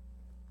love.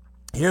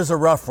 Here's a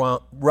rough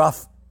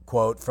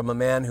quote from a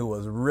man who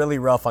was really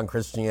rough on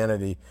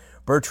Christianity,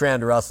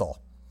 Bertrand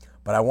Russell.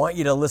 But I want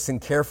you to listen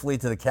carefully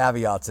to the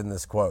caveats in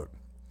this quote.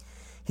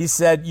 He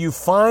said, you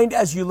find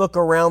as you look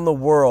around the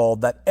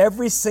world that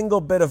every single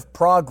bit of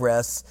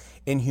progress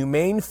in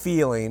humane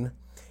feeling,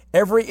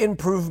 every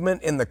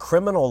improvement in the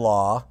criminal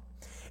law,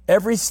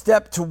 every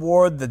step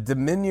toward the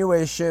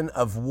diminution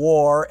of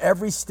war,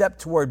 every step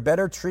toward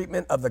better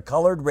treatment of the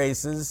colored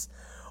races,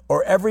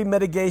 or every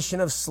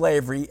mitigation of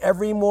slavery,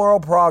 every moral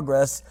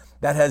progress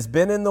that has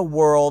been in the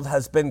world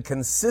has been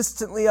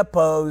consistently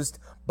opposed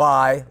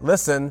by,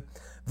 listen,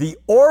 the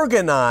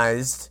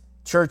organized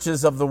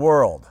churches of the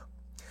world.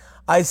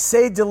 I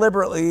say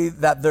deliberately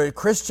that the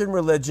Christian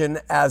religion,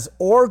 as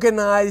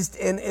organized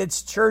in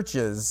its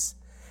churches,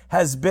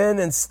 has been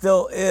and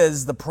still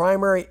is the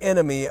primary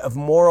enemy of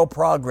moral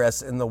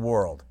progress in the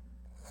world.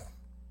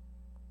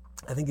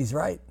 I think he's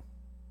right.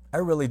 I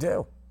really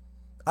do.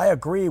 I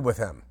agree with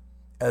him,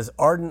 as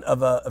ardent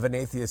of an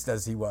atheist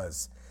as he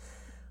was.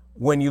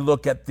 When you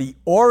look at the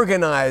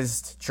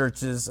organized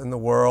churches in the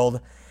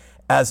world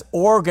as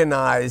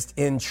organized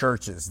in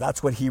churches,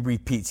 that's what he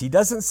repeats. He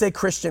doesn't say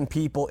Christian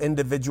people,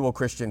 individual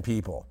Christian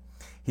people.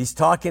 He's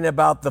talking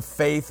about the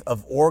faith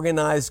of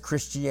organized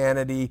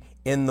Christianity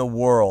in the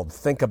world.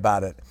 Think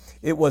about it.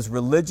 It was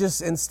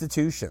religious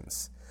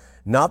institutions,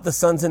 not the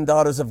sons and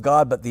daughters of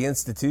God, but the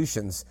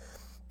institutions.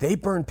 They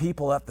burned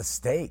people at the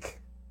stake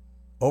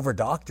over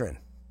doctrine.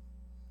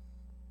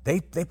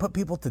 They put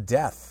people to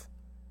death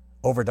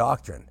over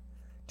doctrine.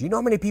 Do you know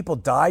how many people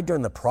died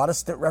during the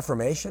Protestant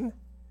Reformation?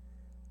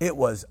 It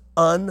was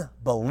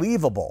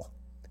unbelievable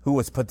who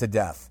was put to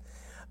death.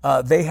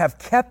 They have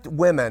kept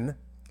women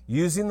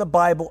using the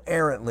Bible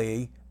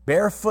errantly,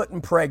 barefoot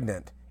and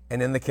pregnant,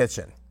 and in the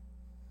kitchen.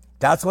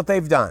 That's what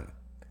they've done.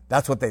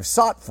 That's what they've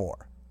sought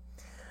for.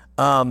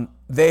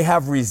 They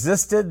have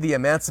resisted the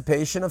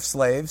emancipation of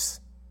slaves,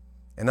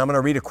 and I'm going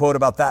to read a quote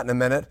about that in a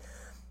minute.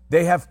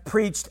 They have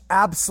preached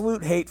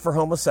absolute hate for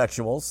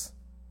homosexuals.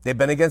 They've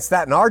been against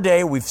that. In our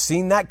day, we've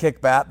seen that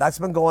kickback. That's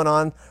been going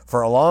on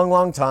for a long,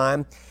 long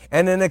time.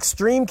 And in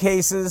extreme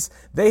cases,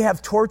 they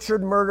have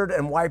tortured, murdered,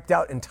 and wiped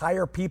out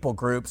entire people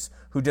groups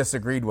who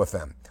disagreed with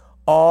them,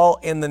 all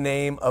in the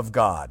name of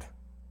God.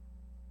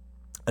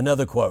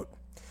 Another quote.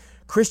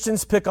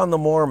 Christians pick on the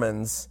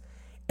Mormons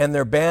and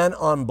their ban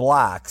on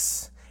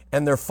blacks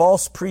and their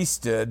false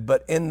priesthood,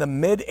 but in the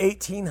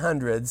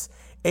mid-1800s,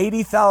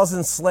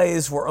 80,000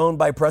 slaves were owned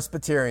by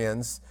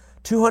Presbyterians,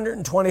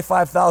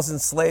 225,000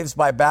 slaves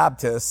by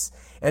Baptists,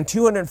 and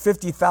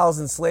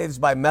 250,000 slaves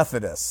by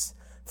Methodists.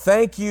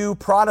 Thank you,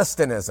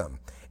 Protestantism.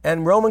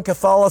 And Roman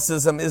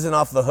Catholicism isn't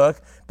off the hook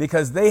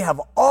because they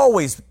have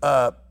always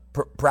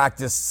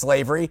practiced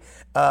slavery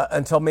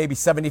until maybe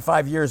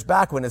 75 years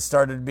back when they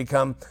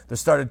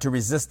started to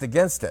resist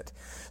against it.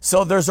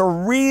 So there's a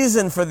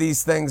reason for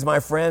these things, my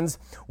friends.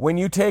 When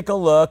you take a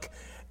look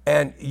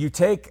and you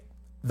take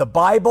the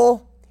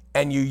Bible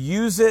and you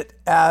use it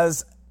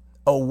as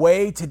a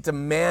way to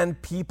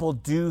demand people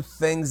do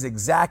things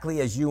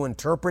exactly as you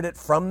interpret it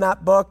from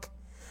that book,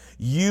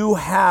 you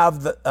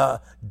have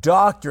the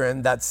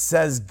doctrine that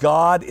says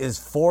God is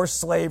for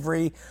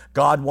slavery,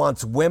 God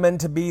wants women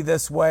to be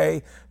this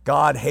way,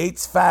 God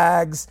hates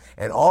fags,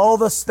 and all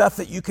the stuff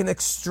that you can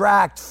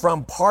extract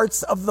from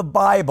parts of the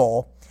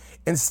Bible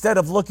instead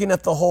of looking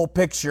at the whole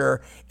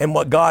picture and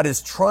what God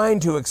is trying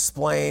to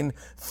explain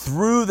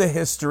through the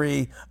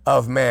history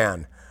of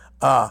man.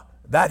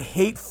 That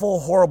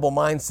hateful, horrible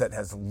mindset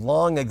has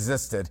long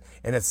existed,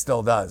 and it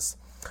still does.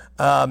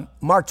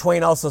 Mark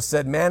Twain also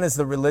said, man is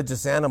the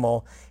religious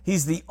animal.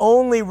 He's the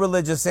only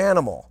religious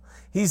animal.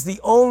 He's the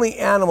only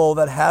animal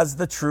that has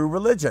the true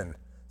religion.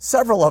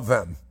 Several of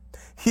them.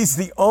 He's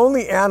the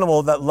only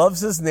animal that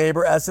loves his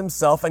neighbor as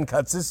himself and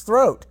cuts his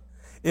throat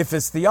if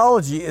his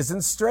theology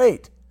isn't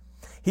straight.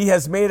 He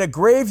has made a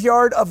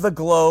graveyard of the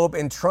globe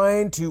in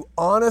trying his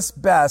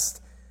honest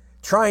best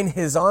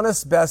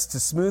to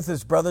smooth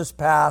his brother's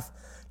path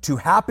to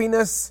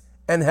happiness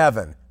and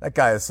heaven. That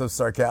guy is so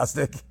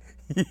sarcastic.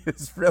 He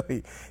is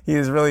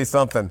really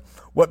something.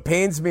 What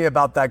pains me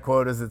about that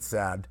quote is it's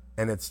sad,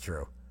 and it's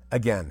true.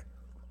 Again,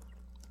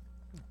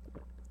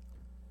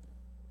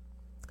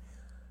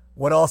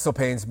 what also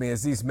pains me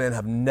is these men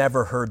have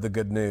never heard the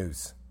good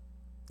news,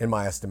 in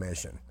my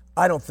estimation.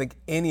 I don't think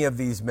any of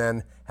these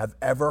men have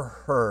ever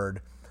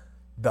heard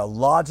the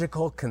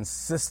logical,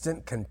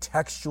 consistent,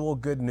 contextual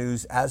good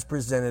news as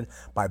presented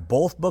by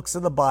both books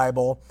of the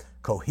Bible,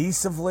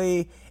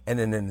 cohesively and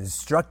in an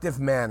instructive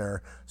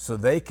manner, so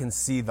they can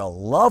see the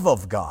love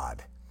of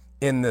God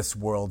in this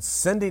world,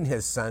 sending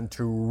his son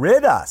to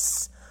rid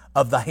us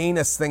of the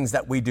heinous things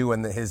that we do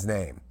in his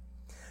name.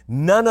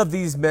 None of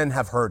these men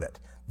have heard it.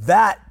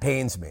 That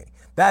pains me.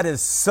 That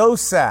is so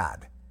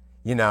sad.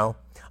 You know,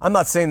 I'm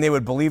not saying they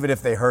would believe it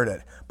if they heard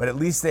it, but at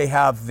least they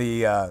have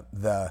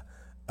the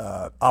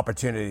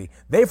opportunity.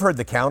 They've heard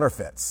the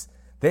counterfeits.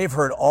 They've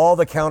heard all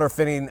the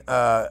counterfeiting.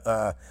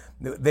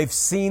 They've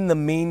seen the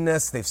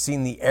meanness. They've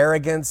seen the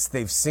arrogance.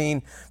 They've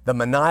seen the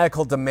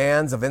maniacal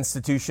demands of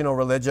institutional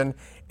religion.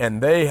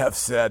 And they have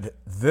said,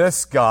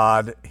 this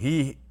guy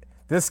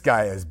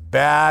is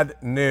bad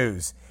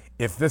news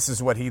if this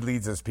is what he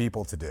leads his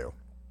people to do.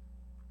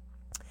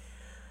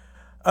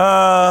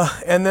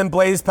 And then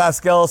Blaise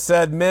Pascal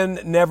said, men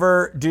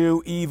never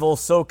do evil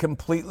so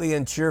completely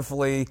and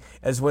cheerfully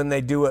as when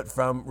they do it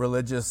from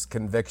religious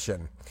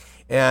conviction.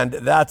 And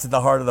that's at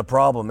the heart of the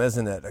problem,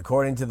 isn't it?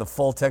 According to the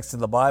full text of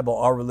the Bible,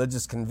 our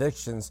religious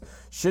convictions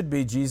should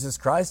be Jesus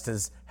Christ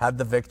has had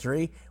the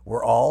victory.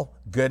 We're all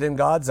good in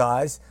God's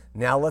eyes.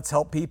 Now let's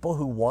help people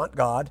who want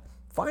God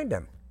find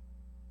him.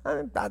 I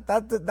mean,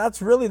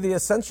 that's really the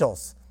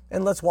essentials.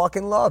 And let's walk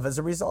in love as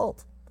a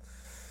result.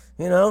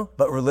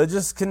 But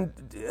religious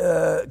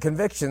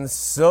convictions,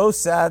 so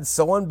sad,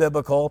 so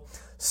unbiblical,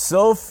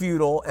 so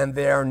futile, and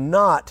they are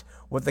not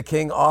what the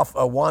King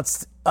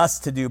wants us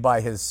to do by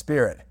his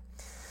Spirit.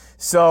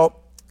 So,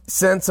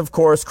 since, of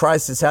course,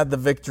 Christ has had the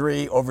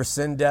victory over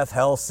sin, death,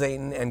 hell,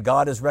 Satan, and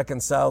God is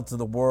reconciled to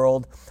the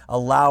world,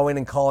 allowing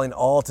and calling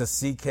all to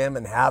seek him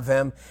and have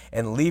him,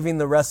 and leaving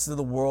the rest of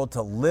the world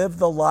to live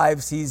the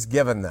lives he's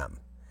given them.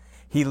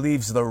 He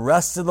leaves the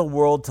rest of the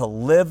world to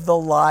live the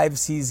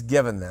lives he's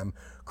given them.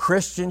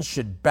 Christians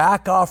should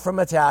back off from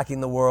attacking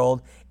the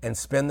world and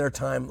spend their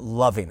time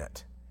loving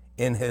it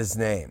in his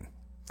name.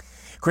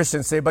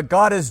 Christians say, but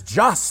God is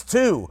just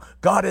too.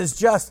 God is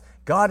just.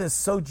 God is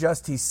so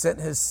just, he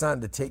sent his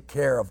son to take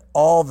care of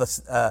all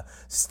the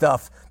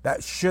stuff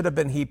that should have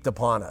been heaped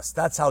upon us.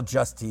 That's how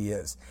just he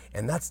is.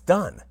 And that's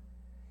done.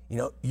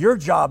 Your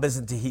job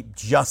isn't to heap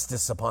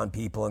justice upon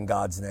people in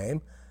God's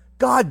name.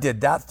 God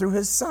did that through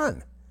his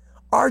son.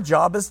 Our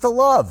job is to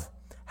love.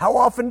 How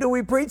often do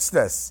we preach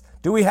this?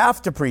 Do we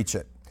have to preach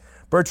it?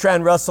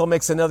 Bertrand Russell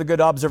makes another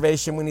good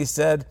observation when he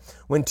said,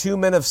 when two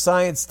men of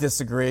science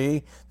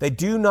disagree, they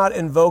do not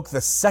invoke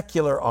the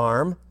secular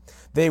arm.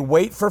 They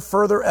wait for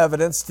further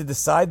evidence to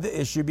decide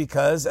the issue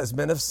because, as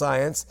men of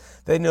science,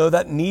 they know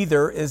that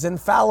neither is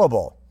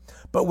infallible.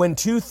 But when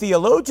two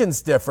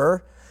theologians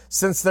differ,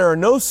 since there are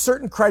no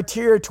certain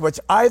criteria to which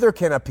either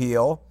can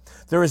appeal,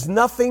 there is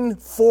nothing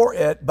for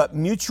it but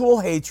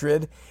mutual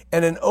hatred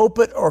and an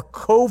open or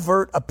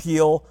covert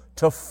appeal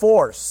to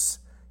force.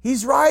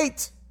 He's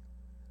right.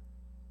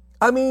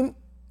 I mean,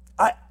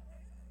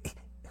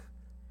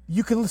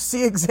 you can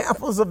see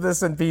examples of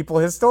this in people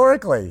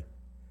historically.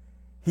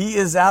 He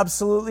is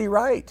absolutely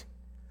right.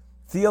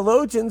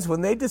 Theologians, when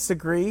they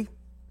disagree,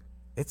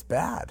 it's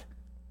bad.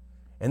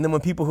 And then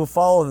when people who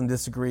follow them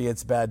disagree,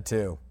 it's bad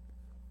too.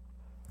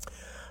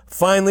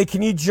 Finally,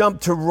 can you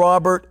jump to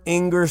Robert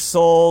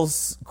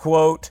Ingersoll's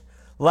quote?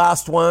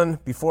 Last one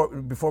before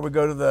we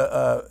go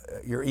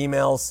to your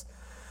emails.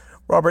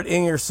 Robert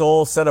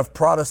Ingersoll said of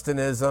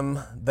Protestantism,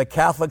 the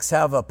Catholics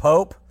have a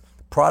pope,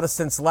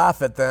 Protestants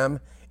laugh at them,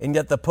 and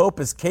yet the pope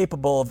is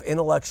capable of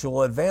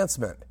intellectual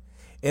advancement.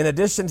 In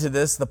addition to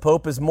this, the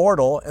Pope is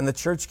mortal, and the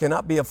Church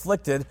cannot be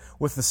afflicted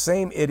with the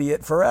same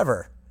idiot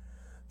forever.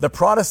 The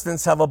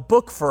Protestants have a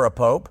book for a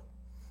Pope.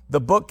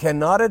 The book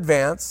cannot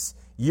advance.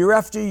 Year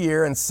after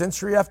year and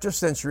century after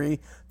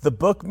century, the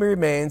book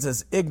remains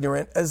as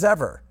ignorant as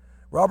ever.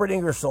 Robert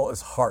Ingersoll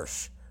is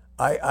harsh.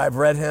 I've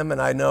read him,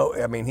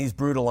 and he's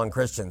brutal on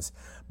Christians.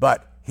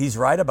 But he's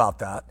right about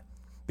that.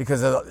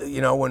 Because,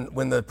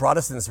 when the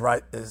Protestants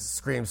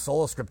screamed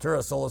sola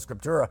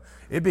scriptura,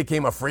 it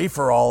became a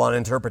free-for-all on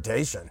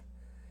interpretation,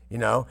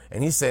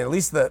 And he's saying at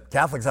least the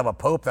Catholics have a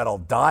pope that'll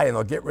die and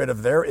they'll get rid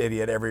of their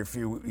idiot every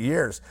few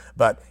years.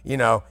 But, you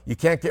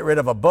can't get rid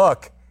of a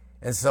book.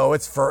 And so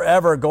it's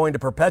forever going to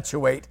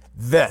perpetuate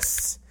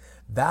this.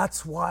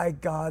 That's why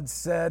God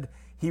said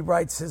he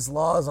writes his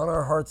laws on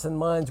our hearts and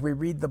minds. We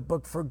read the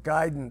book for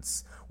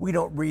guidance. We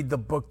don't read the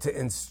book to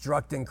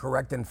instruct and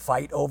correct and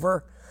fight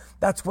over.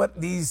 That's what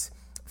these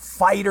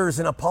fighters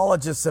and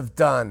apologists have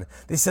done.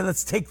 They said,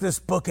 let's take this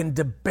book and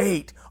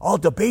debate. I'll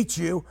debate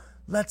you.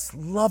 Let's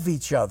love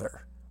each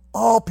other.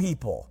 All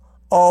people,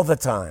 all the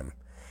time.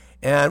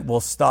 And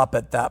we'll stop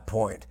at that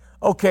point.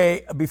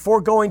 Okay, before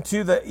going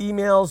to the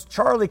emails,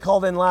 Charlie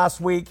called in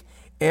last week,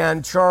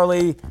 and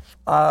Charlie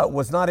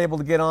was not able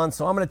to get on,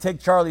 so I'm going to take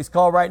Charlie's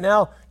call right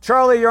now.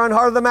 Charlie, you're on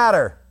Heart of the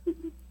Matter.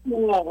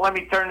 Oh, let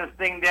me turn this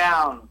thing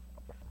down.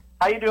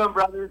 How you doing,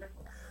 brother?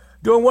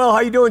 Doing well.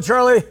 How you doing,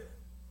 Charlie?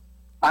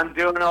 I'm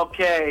doing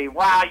okay.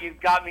 Wow, you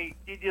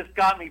just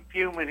got me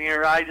fuming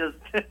here. I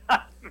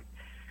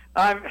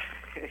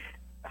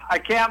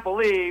can't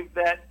believe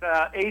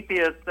that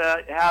atheists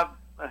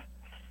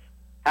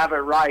have it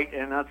right,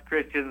 and us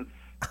Christians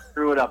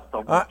screw it up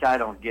so much. I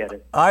don't get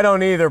it. I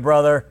don't either,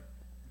 brother.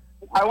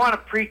 I want to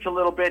preach a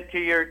little bit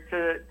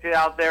to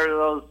out there to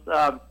those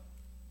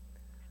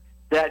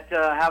that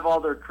have all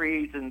their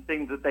creeds and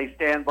things that they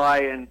stand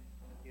by, and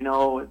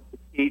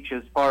teach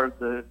as far as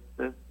the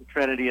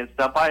Trinity and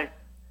stuff. I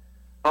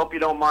hope you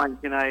don't mind.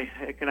 Can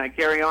I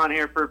carry on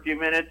here for a few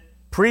minutes?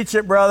 Preach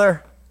it,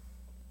 brother.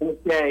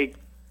 Okay.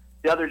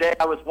 The other day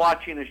I was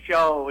watching a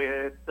show.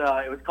 It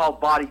was called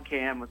Body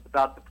Cam. It's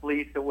about the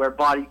police that wear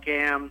body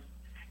cams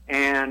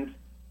and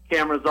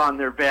cameras on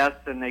their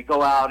vests, and they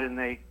go out and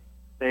they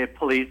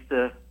police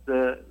the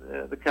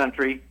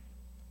country.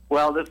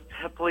 Well, this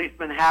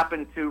policeman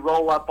happened to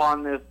roll up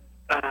on this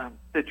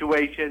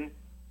situation,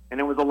 and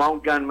it was a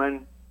lone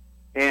gunman,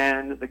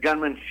 and the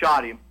gunman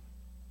shot him.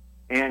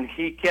 and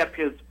he kept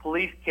his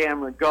police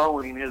camera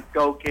going, his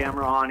Go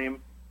camera on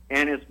him,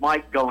 and his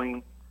mic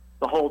going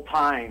the whole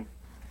time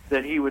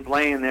that he was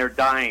laying there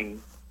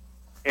dying.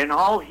 And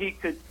all he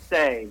could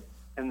say,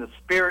 and the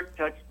Spirit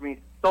touched me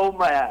so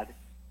mad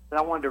that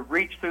I wanted to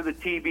reach through the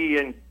TV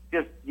and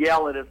just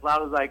yell it as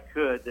loud as I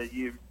could that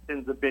your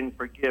sins have been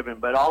forgiven.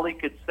 But all he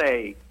could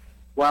say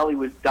while he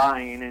was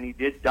dying, and he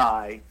did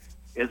die,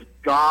 is,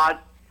 God,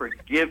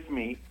 forgive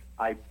me.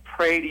 I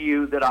pray to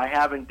you that I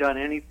haven't done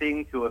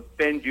anything to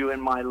offend you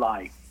in my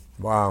life.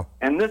 Wow.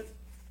 And this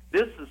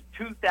is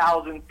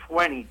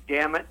 2020,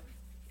 damn it.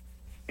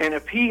 And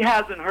if he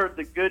hasn't heard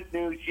the good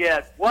news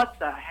yet, what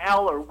the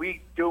hell are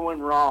we doing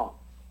wrong?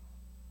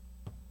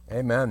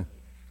 Amen.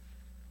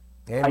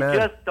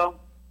 Amen.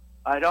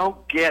 I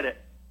don't get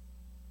it.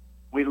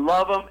 We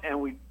love him,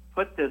 and we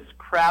put this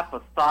crap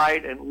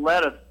aside, and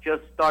let us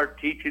just start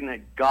teaching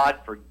that God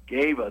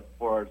forgave us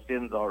for our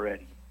sins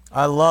already.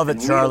 I love it,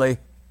 Charlie.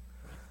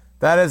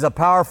 That is a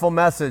powerful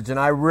message, and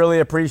I really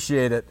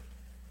appreciate it.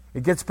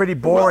 It gets pretty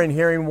boring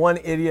hearing one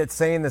idiot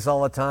saying this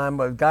all the time,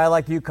 but a guy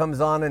like you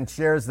comes on and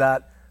shares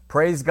that.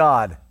 Praise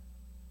God.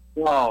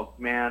 Oh,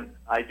 man,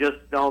 I just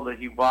know that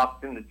he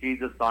walked into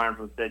Jesus' arms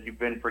and said, you've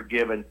been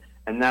forgiven,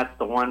 and that's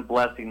the one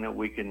blessing that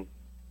we can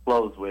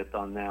close with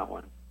on that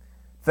one.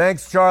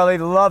 Thanks, Charlie.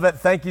 Love it.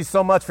 Thank you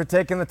so much for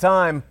taking the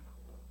time.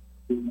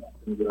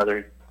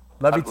 Brother.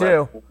 Love you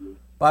too.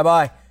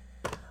 Bye-bye.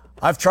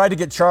 I've tried to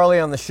get Charlie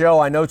on the show.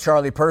 I know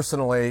Charlie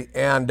personally,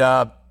 and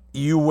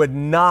you would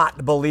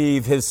not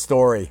believe his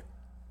story,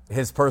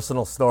 his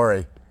personal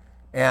story.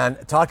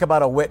 And talk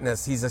about a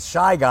witness. He's a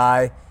shy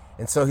guy,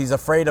 and so he's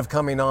afraid of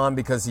coming on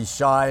because he's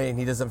shy and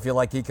he doesn't feel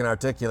like he can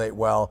articulate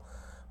well.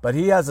 But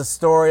he has a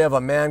story of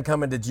a man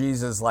coming to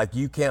Jesus like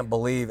you can't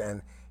believe,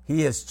 and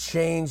he has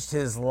changed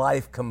his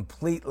life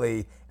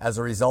completely as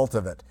a result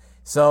of it.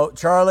 So,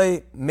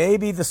 Charlie,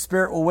 maybe the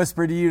Spirit will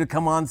whisper to you to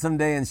come on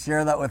someday and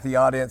share that with the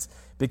audience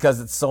because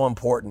it's so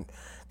important.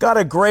 Got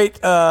a great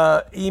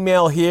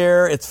email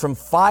here. It's from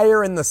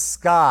Fire in the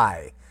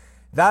Sky.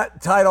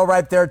 That title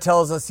right there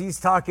tells us he's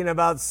talking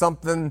about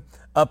something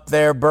up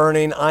there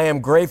burning. I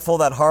am grateful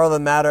that Heart of the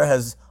Matter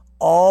has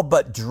all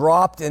but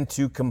dropped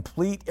into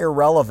complete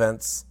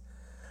irrelevance.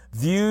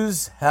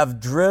 Views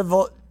have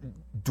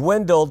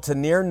dwindled to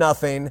near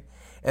nothing,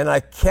 and I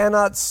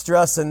cannot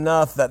stress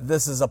enough that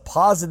this is a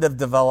positive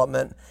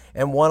development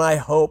and one I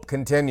hope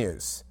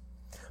continues.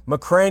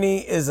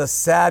 McCraney is a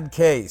sad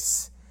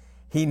case.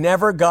 He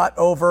never got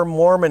over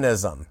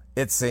Mormonism,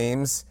 it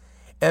seems,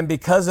 and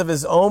because of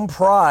his own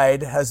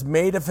pride has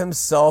made of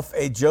himself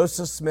a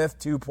Joseph Smith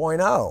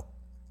 2.0,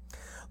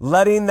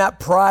 letting that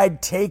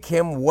pride take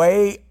him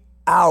way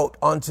out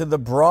onto the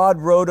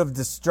broad road of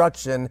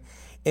destruction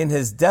in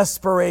his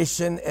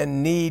desperation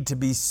and need to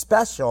be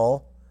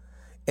special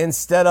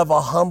instead of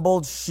a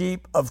humbled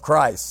sheep of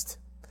Christ.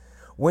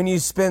 When you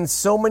spend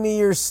so many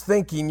years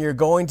thinking you're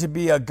going to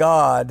be a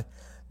God,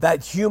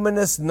 that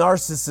humanist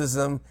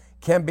narcissism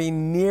can be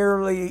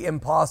nearly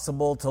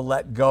impossible to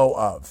let go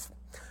of.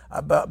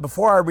 But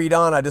before I read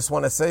on, I just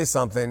want to say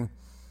something.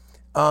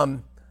 I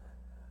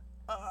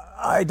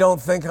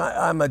don't think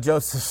I'm a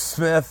Joseph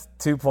Smith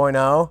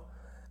 2.0.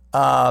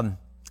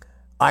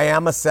 I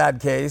am a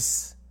sad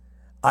case.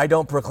 I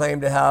don't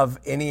proclaim to have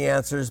any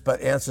answers,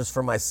 but answers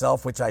for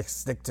myself, which I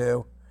stick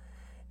to.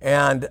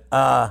 And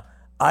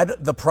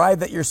the pride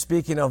that you're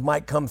speaking of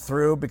might come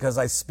through because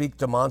I speak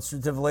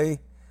demonstratively,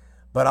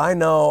 but I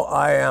know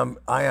I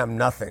am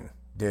nothing,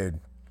 dude.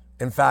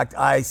 In fact,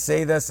 I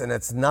say this, and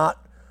it's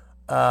not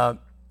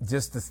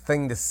just a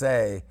thing to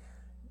say.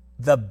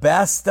 The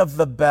best of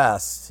the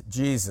best,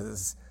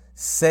 Jesus,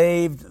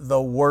 saved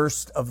the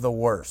worst of the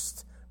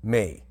worst,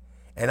 me.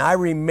 And I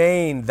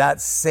remain that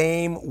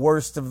same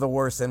worst of the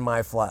worst in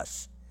my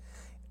flesh.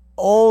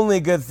 Only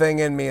good thing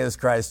in me is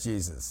Christ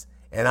Jesus.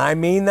 And I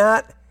mean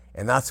that,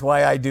 and that's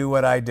why I do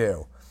what I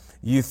do.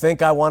 You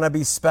think I want to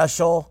be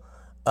special?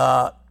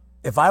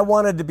 If I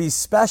wanted to be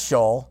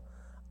special,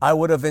 I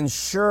would have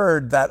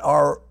ensured that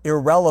our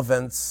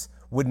irrelevance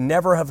would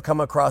never have come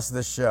across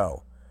this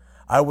show.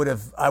 I would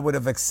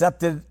have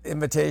accepted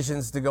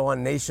invitations to go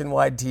on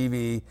nationwide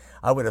TV.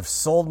 I would have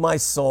sold my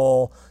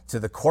soul to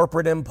the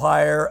corporate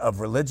empire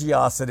of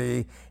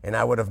religiosity, and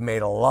I would have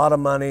made a lot of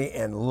money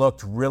and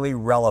looked really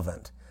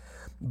relevant.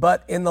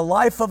 But in the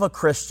life of a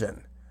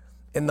Christian,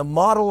 in the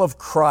model of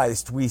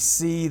Christ, we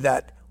see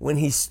that when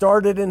he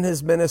started in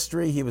his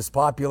ministry, he was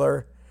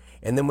popular.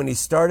 And then when he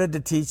started to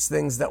teach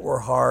things that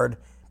were hard,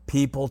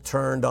 people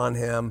turned on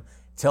him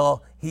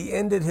till he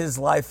ended his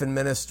life in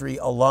ministry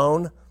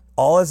alone.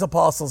 All his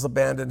apostles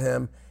abandoned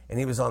him, and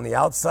he was on the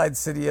outside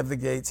city of the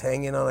gates,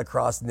 hanging on a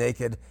cross,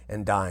 naked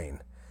and dying.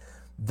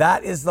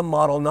 That is the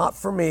model, not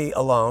for me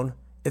alone.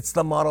 It's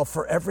the model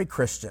for every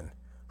Christian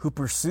who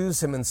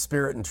pursues him in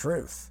spirit and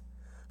truth,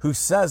 who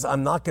says,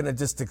 I'm not going to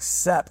just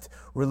accept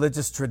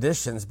religious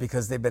traditions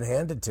because they've been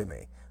handed to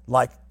me,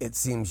 like it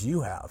seems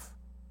you have.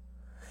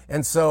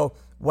 And so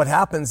what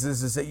happens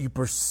is that you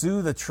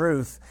pursue the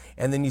truth,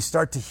 and then you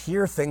start to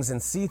hear things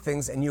and see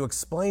things, and you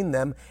explain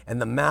them, and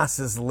the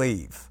masses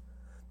leave.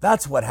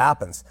 That's what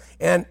happens.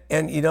 And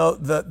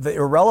the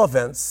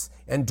irrelevance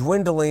and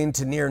dwindling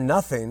to near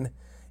nothing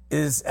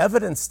is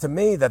evidence to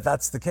me that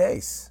that's the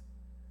case.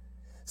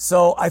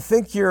 So I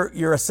think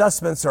your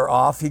assessments are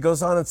off. He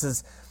goes on and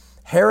says,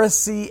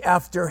 heresy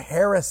after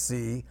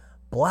heresy,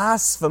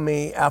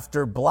 blasphemy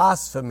after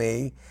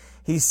blasphemy.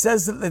 He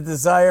says that the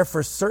desire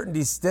for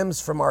certainty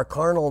stems from our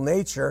carnal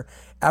nature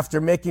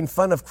after making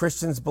fun of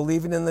Christians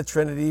believing in the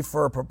Trinity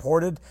for a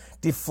purported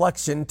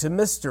deflection to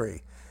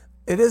mystery.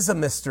 It is a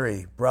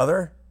mystery,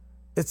 brother.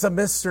 It's a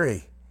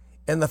mystery.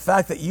 And the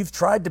fact that you've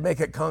tried to make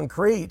it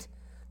concrete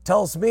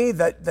tells me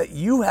that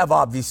you have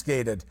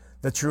obfuscated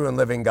the true and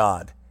living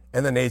God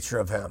and the nature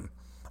of him.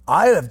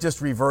 I have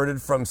just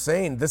reverted from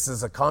saying this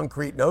is a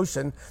concrete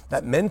notion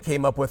that men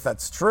came up with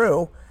that's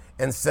true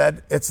and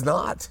said it's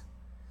not.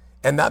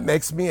 And that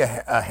makes me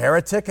a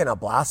heretic and a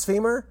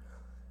blasphemer?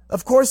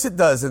 Of course it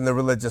does in the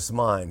religious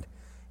mind.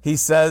 He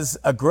says,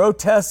 a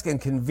grotesque and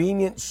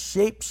convenient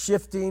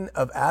shape-shifting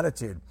of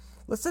attitude.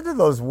 Listen to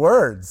those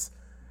words.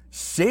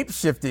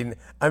 Shape-shifting.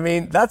 I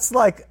mean, that's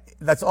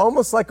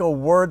almost like a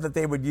word that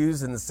they would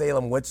use in the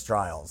Salem witch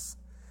trials.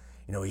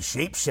 You know, he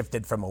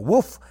shape-shifted from a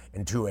wolf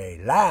into a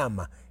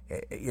lamb.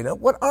 You know,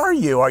 what are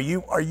you? Are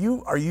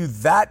you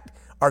that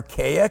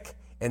archaic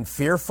and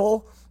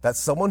fearful that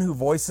someone who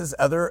voices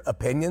other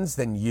opinions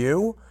than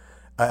you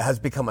has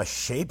become a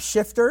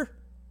shapeshifter?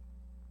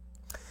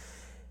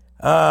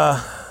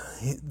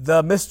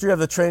 The mystery of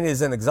the Trinity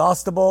is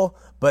inexhaustible,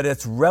 but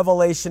its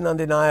revelation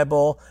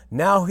undeniable.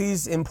 Now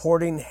he's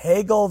importing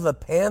Hegel the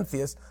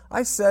pantheist.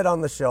 I said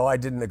on the show I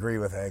didn't agree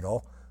with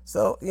Hegel.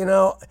 So,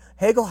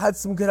 Hegel had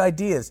some good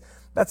ideas.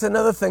 That's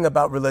another thing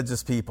about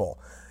religious people.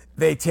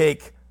 They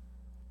take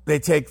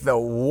the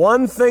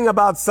one thing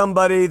about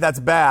somebody that's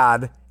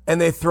bad and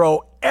they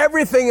throw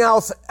everything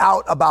else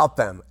out about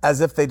them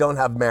as if they don't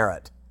have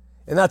merit.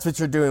 And that's what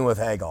you're doing with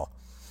Hegel.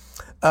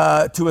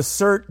 To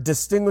assert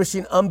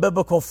distinguishing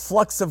unbiblical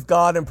flux of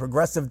God and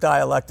progressive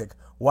dialectic.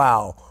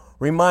 Wow.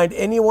 Remind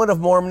anyone of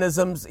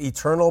Mormonism's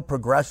eternal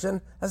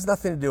progression. Has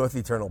nothing to do with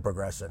eternal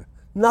progression.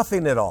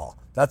 Nothing at all.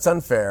 That's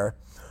unfair.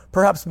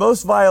 Perhaps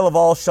most vile of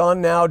all,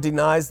 Sean now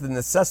denies the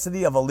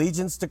necessity of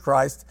allegiance to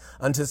Christ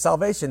unto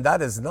salvation.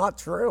 That is not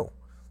true.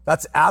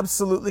 That's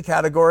absolutely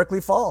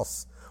categorically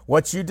false.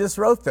 What you just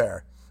wrote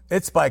there.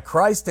 It's by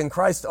Christ and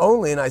Christ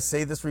only, and I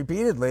say this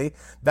repeatedly,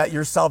 that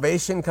your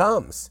salvation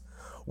comes.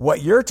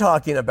 What you're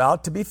talking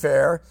about, to be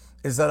fair,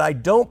 is that I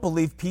don't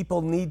believe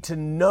people need to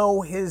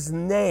know his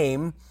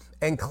name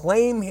and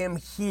claim him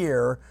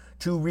here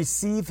to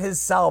receive his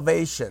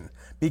salvation,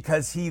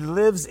 because he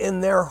lives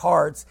in their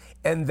hearts,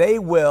 and they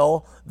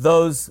will,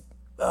 those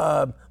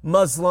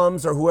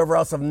Muslims or whoever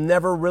else have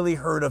never really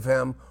heard of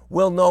him,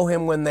 will know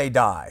him when they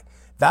die.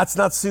 That's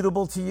not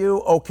suitable to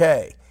you?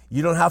 Okay.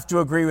 You don't have to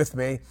agree with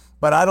me,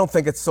 but I don't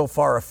think it's so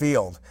far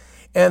afield.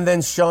 And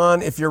then,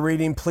 Sean, if you're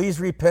reading, please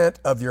repent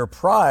of your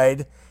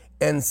pride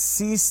and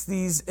cease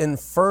these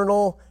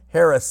infernal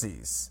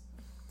heresies.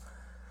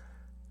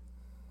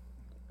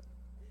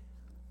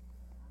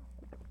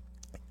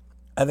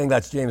 I think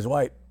that's James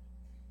White.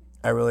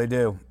 I really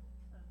do.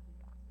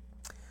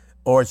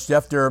 Or it's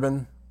Jeff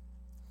Durbin.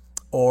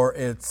 Or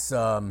it's,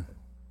 I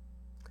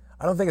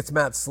don't think it's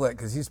Matt Slick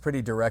because he's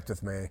pretty direct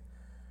with me.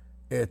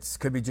 It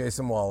could be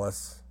Jason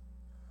Wallace.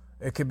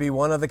 It could be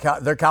one of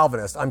they're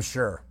Calvinists, I'm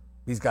sure.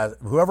 These guys,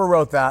 whoever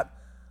wrote that,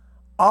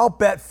 I'll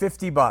bet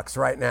 $50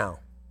 right now.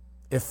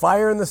 If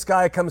Fire in the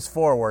Sky comes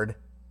forward,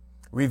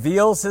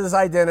 reveals his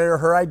identity or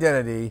her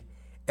identity,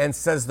 and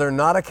says they're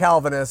not a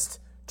Calvinist,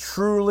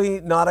 truly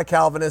not a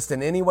Calvinist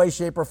in any way,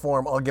 shape, or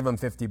form, I'll give them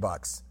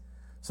 $50.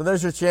 So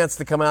there's your chance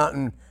to come out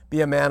and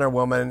be a man or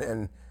woman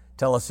and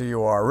tell us who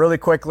you are. Really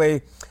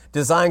quickly,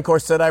 Design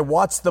Course said, I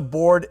watched the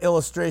board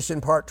illustration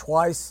part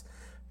twice.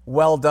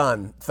 Well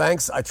done.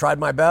 Thanks. I tried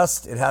my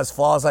best. It has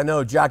flaws, I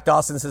know. Jack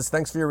Dawson says,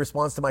 thanks for your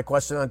response to my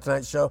question on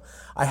tonight's show.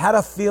 I had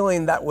a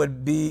feeling that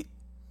would be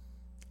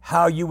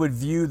how you would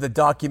view the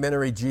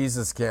documentary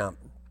Jesus Camp.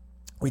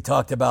 We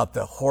talked about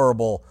the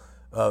horrible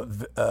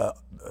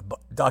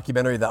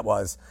documentary that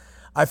was.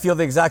 I feel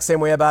the exact same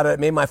way about it. It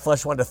made my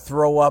flesh want to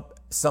throw up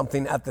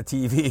something at the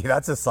TV.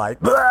 That's a sight.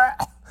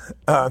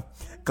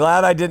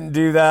 Glad I didn't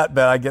do that,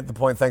 but I get the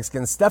point. Thanks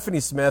again. Stephanie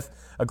Smith,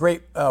 a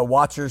great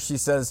watcher. She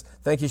says,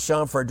 thank you,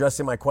 Sean, for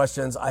addressing my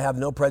questions. I have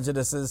no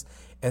prejudices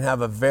and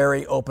have a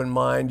very open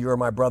mind. You are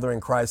my brother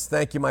in Christ.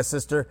 Thank you, my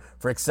sister,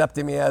 for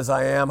accepting me as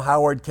I am.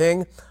 Howard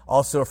King,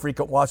 also a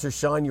frequent watcher.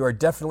 Sean, you are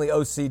definitely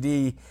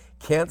OCD.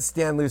 Can't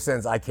stand loose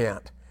ends. I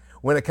can't.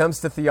 When it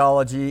comes to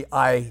theology,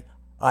 I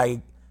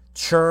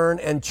churn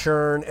and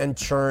churn and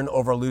churn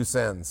over loose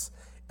ends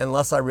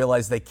unless I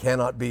realize they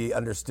cannot be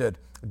understood.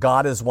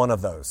 God is one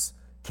of those.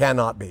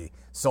 Cannot be.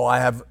 So I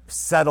have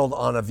settled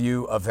on a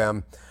view of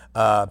him.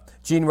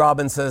 Gene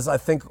Robbins says, I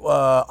think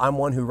I'm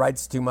one who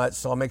writes too much,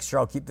 so I'll make sure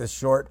I'll keep this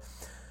short.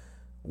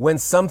 When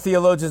some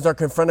theologians are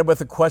confronted with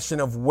the question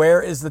of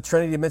where is the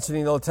Trinity mentioned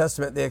in the Old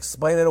Testament, they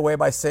explain it away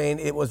by saying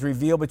it was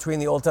revealed between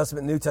the Old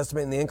Testament and New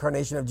Testament in the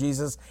incarnation of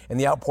Jesus and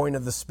the outpouring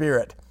of the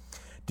Spirit.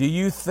 Do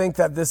you think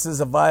that this is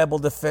a viable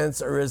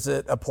defense, or is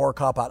it a poor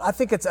cop-out? I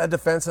think it's a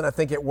defense, and I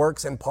think it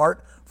works in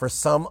part for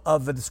some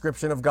of the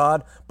description of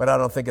God, but I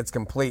don't think it's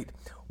complete.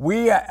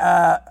 We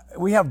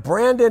have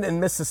Brandon in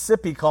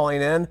Mississippi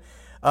calling in.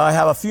 I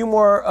have a few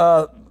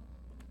more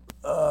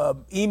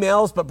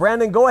emails, but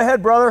Brandon, go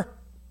ahead, brother.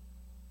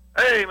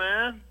 Hey,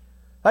 man.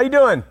 How you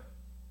doing?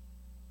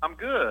 I'm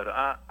good.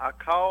 I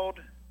called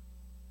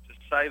to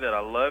say that I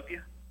love you.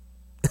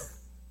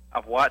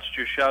 I've watched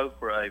your show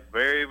for a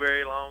very,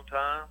 very long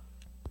time.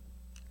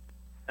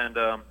 And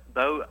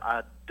though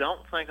I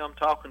don't think I'm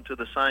talking to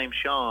the same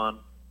Sean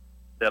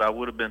that I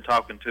would have been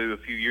talking to a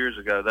few years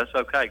ago, that's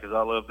okay, because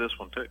I love this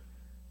one too.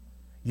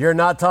 You're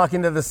not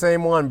talking to the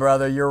same one,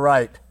 brother. You're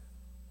right.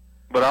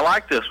 But I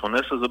like this one.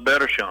 This is a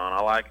better Sean.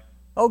 I like it.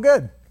 Oh,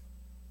 good.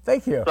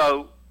 Thank you.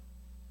 So,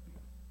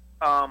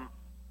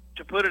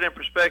 to put it in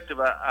perspective,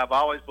 I've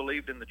always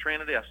believed in the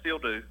Trinity. I still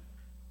do.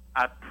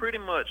 I pretty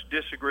much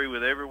disagree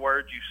with every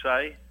word you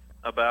say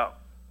about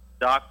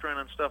doctrine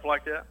and stuff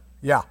like that.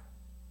 Yeah.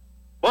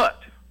 But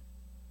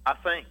I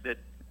think that,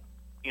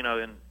 you know,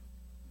 in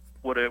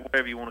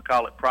whatever you want to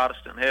call it,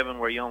 Protestant heaven,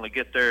 where you only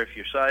get there if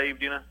you're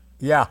saved, you know?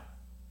 Yeah.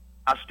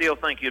 I still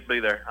think you'd be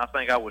there. I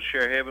think I would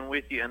share heaven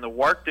with you. And the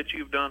work that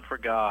you've done for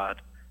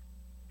God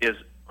is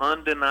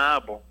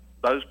undeniable.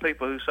 Those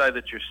people who say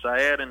that you're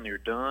sad and you're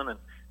done and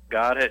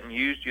God hadn't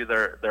used you,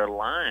 they're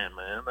lying,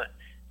 man.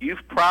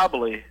 You've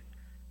probably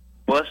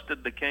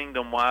busted the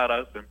kingdom wide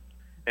open,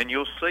 and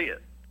you'll see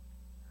it.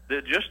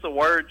 Just the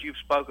words you've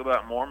spoke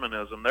about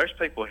Mormonism, there's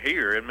people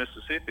here in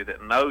Mississippi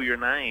that know your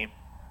name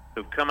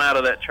who've come out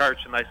of that church,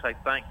 and they say,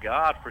 thank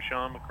God for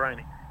Sean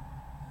McCraney.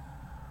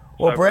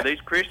 Well, so Brett, for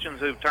these Christians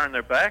who've turned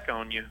their back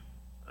on you,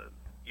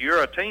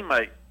 you're a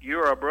teammate,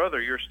 you're a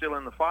brother, you're still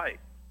in the fight.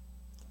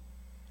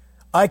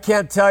 I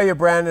can't tell you,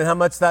 Brandon, how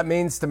much that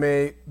means to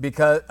me,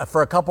 because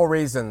for a couple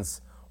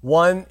reasons.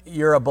 One,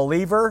 you're a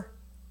believer,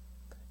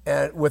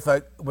 and with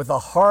a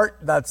heart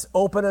that's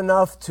open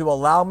enough to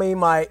allow me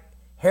my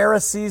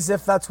heresies,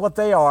 if that's what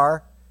they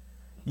are.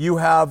 You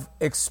have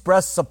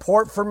expressed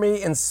support for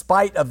me in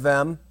spite of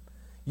them.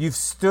 You've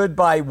stood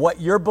by what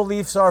your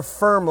beliefs are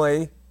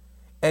firmly,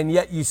 and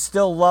yet you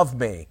still love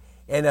me.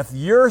 And if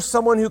you're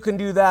someone who can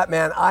do that,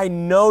 man, I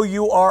know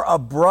you are a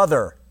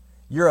brother.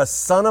 You're a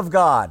son of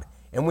God.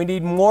 And we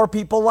need more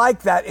people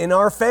like that in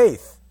our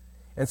faith.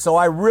 And so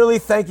I really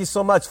thank you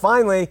so much.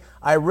 Finally,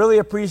 I really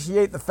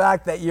appreciate the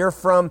fact that you're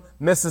from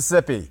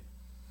Mississippi.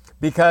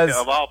 Because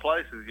of all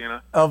places, you know.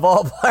 Of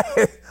all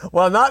places.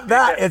 Well, not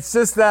that. Yeah. It's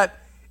just that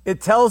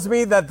it tells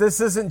me that this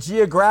isn't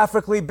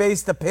geographically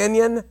based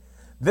opinion.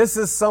 This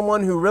is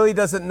someone who really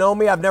doesn't know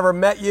me. I've never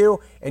met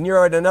you, and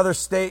you're in another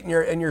state,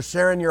 and you're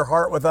sharing your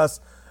heart with us.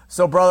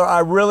 So, brother, I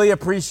really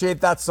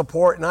appreciate that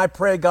support, and I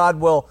pray God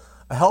will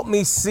help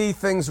me see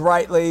things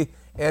rightly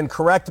and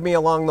correct me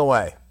along the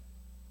way.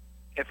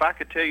 If I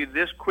could tell you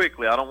this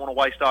quickly, I don't want to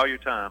waste all your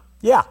time.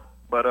 Yeah.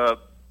 But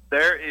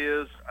there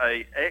is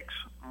a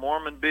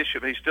ex-Mormon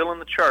bishop. He's still in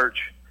the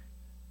church.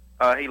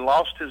 He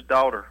lost his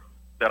daughter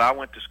that I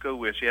went to school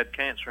with. She had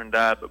cancer and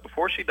died. But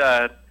before she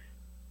died,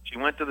 she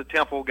went to the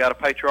temple, got a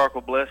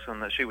patriarchal blessing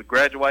that she would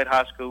graduate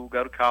high school,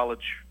 go to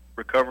college,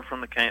 recover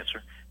from the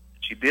cancer.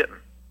 She didn't.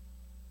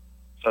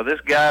 So this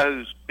guy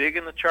who's big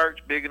in the church,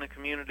 big in the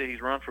community,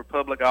 he's run for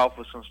public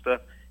office and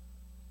stuff,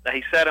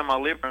 he sat in my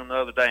living room the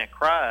other day and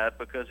cried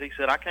because he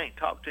said, I can't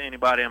talk to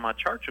anybody in my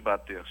church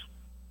about this.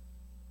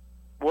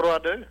 What do I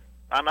do?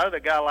 I know the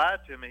guy lied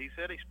to me. He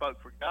said he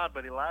spoke for God,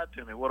 but he lied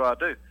to me. What do I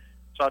do?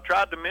 So I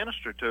tried to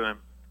minister to him,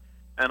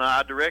 and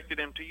I directed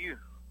him to you.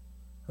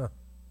 Huh.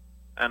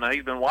 And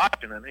he's been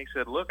watching, and he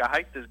said, look, I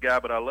hate this guy,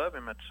 but I love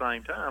him at the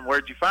same time.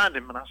 Where'd you find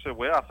him? And I said,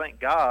 well, I think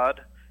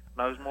God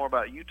knows more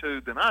about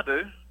YouTube than I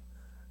do.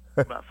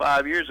 About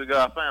 5 years ago,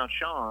 I found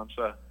Sean,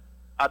 so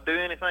I'd do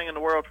anything in the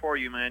world for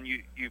you, man.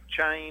 You've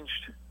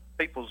changed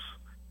people's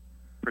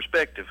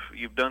perspective.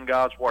 You've done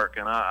God's work,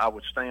 and I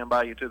would stand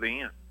by you to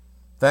the end.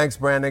 Thanks,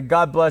 Brandon.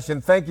 God bless you,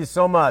 and thank you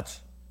so much.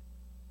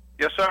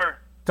 Yes, sir.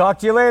 Talk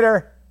to you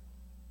later.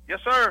 Yes,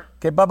 sir.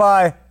 Okay,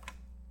 bye-bye.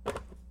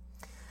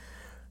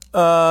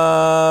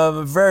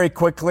 Very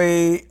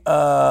quickly,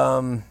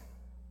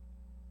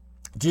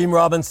 Gene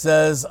Robbins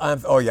says, I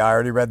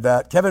already read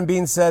that. Kevin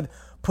Bean said,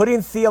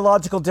 putting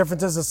theological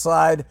differences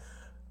aside,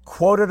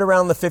 quoted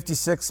around the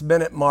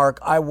 56-minute mark,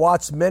 I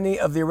watched many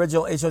of the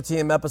original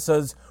HOTM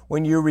episodes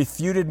when you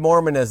refuted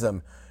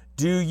Mormonism.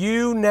 Do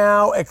you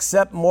now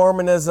accept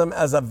Mormonism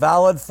as a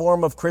valid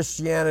form of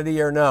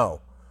Christianity or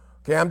no?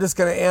 Okay, I'm just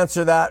going to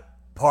answer that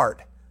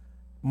part.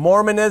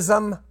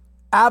 Mormonism,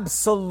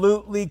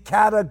 absolutely,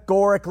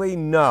 categorically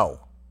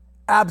no.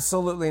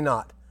 Absolutely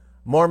not.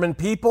 Mormon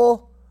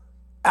people,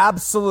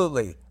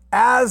 absolutely.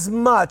 As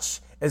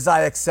much as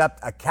I accept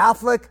a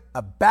Catholic,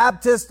 a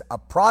Baptist, a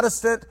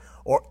Protestant,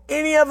 or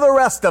any of the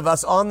rest of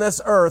us on this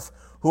earth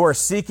who are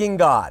seeking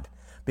God.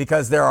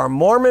 Because there are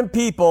Mormon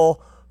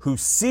people who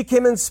seek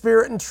Him in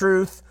spirit and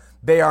truth.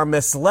 They are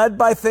misled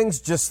by things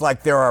just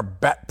like there are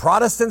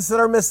Protestants that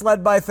are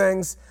misled by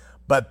things.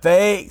 but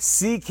they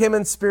seek him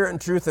in spirit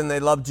and truth, and they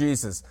love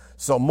Jesus.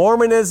 So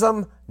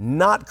Mormonism,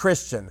 not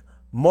Christian.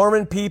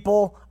 Mormon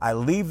people, I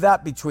leave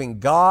that between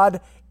God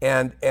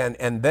and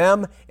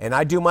them, and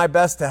I do my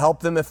best to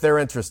help them if they're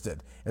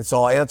interested. And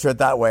so I'll answer it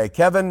that way.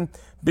 Kevin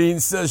Bean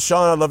says,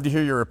 Sean, I'd love to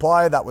hear your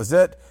reply. That was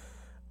it.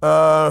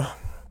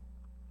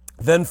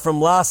 Then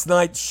from last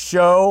night's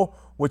show,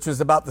 which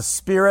was about the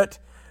Spirit,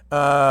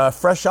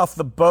 fresh off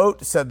the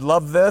boat, said,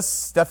 love this.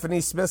 Stephanie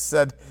Smith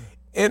said,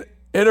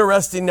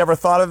 interesting, never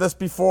thought of this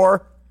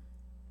before.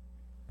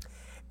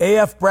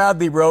 A.F.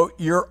 Bradley wrote,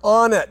 you're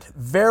on it.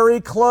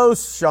 Very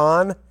close,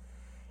 Sean.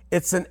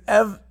 It's an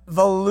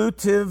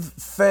evolutive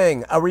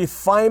thing, a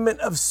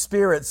refinement of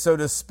spirit, so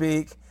to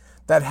speak,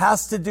 that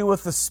has to do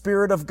with the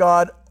Spirit of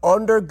God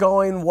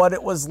undergoing what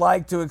it was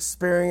like to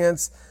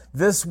experience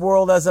this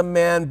world as a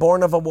man,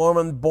 born of a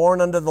woman,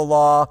 born under the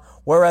law,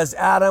 whereas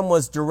Adam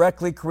was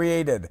directly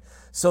created.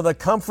 So the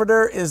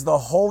Comforter is the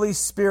Holy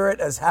Spirit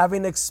as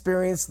having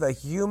experienced the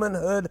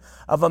humanhood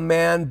of a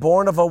man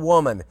born of a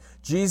woman.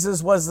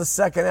 Jesus was the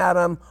second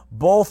Adam.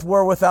 Both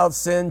were without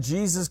sin.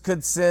 Jesus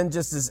could sin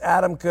just as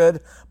Adam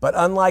could, but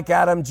unlike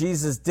Adam,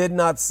 Jesus did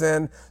not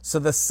sin. So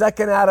the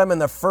second Adam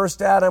and the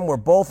first Adam were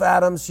both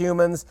Adams,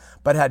 humans,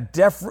 but had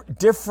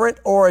different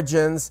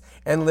origins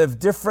and lived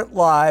different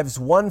lives.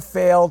 One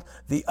failed,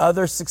 the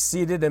other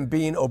succeeded in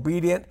being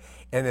obedient.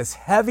 And as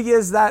heavy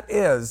as that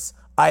is,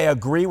 I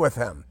agree with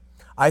him.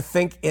 I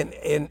think in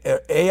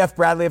A.F.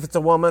 Bradley, if it's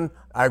a woman,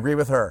 I agree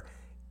with her.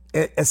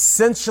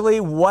 Essentially,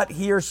 what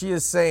he or she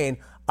is saying,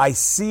 I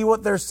see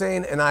what they're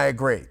saying, and I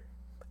agree.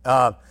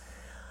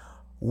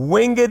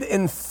 Winged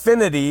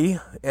Infinity,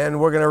 and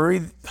we're going to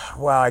read,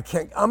 wow,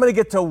 I'm going to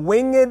get to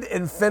Winged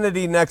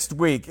Infinity next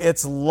week.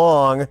 It's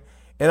long,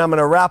 and I'm going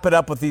to wrap it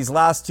up with these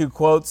last two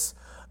quotes.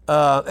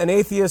 An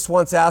atheist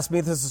once asked me,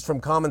 this is from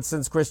Common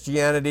Sense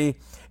Christianity,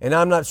 and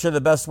I'm not sure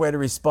the best way to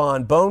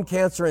respond. Bone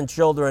cancer in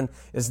children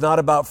is not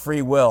about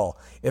free will.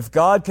 If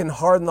God can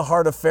harden the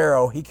heart of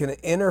Pharaoh, he can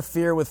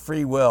interfere with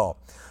free will.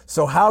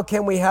 So how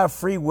can we have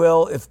free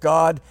will if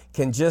God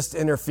can just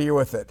interfere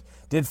with it?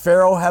 Did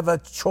Pharaoh have a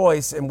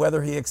choice in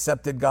whether he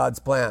accepted God's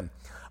plan?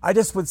 I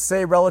just would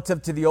say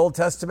relative to the Old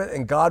Testament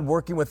and God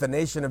working with the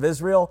nation of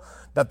Israel,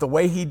 that the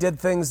way he did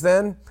things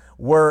then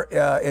were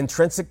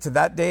intrinsic to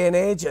that day and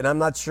age, and I'm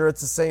not sure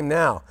it's the same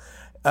now.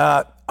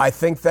 I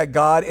think that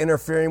God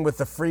interfering with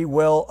the free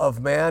will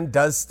of man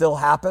does still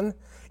happen.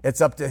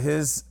 It's up to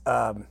his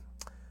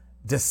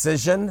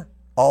decision,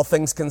 all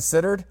things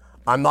considered.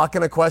 I'm not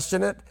going to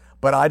question it,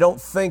 but I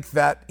don't think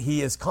that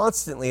he is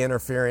constantly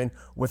interfering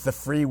with the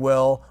free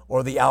will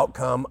or the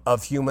outcome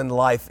of human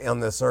life on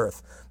this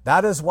earth.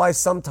 That is why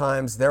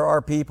sometimes there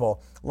are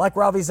people like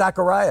Ravi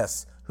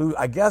Zacharias, who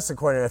I guess,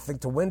 according I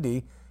think to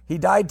Wendy, he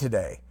died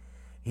today.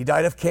 He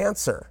died of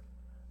cancer.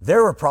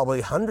 There were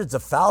probably hundreds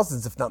of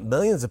thousands, if not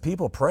millions of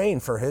people praying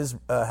for his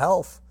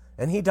health,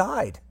 and he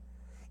died.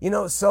 You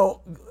know,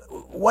 so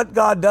what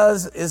God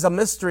does is a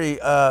mystery,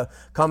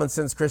 Common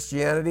Sense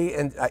Christianity,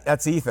 and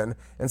that's Ethan.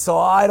 And so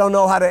I don't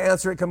know how to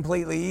answer it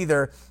completely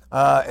either,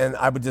 and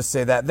I would just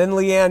say that. Then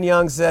Leanne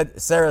Young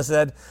Sarah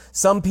said,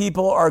 some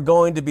people are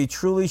going to be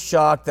truly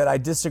shocked that I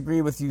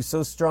disagree with you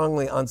so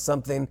strongly on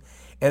something,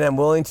 and I'm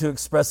willing to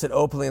express it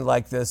openly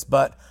like this,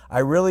 but I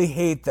really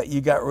hate that you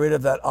got rid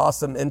of that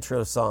awesome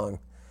intro song.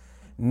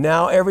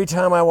 Now, every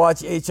time I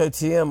watch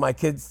HOTM, my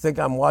kids think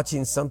I'm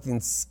watching something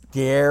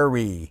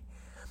scary.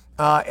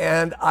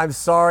 And I'm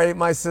sorry,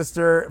 my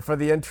sister, for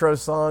the intro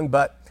song,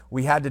 but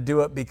we had to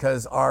do it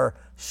because our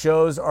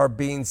shows are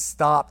being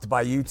stopped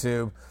by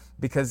YouTube,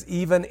 because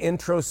even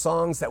intro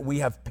songs that we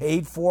have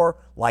paid for,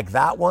 like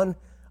that one,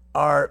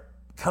 are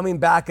coming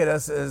back at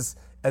us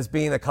as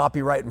being a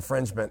copyright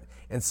infringement.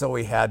 And so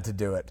we had to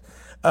do it.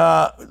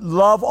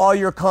 Love all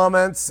your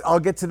comments.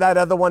 I'll get to that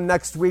other one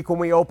next week when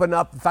we open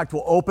up. In fact,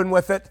 we'll open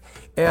with it.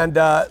 And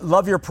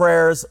love your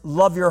prayers,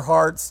 love your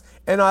hearts.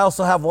 And I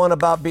also have one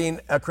about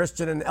being a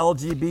Christian and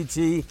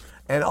LGBT,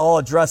 and I'll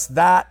address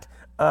that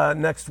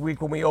next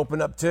week when we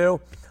open up too.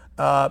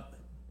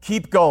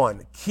 Keep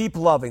going, keep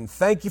loving.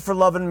 Thank you for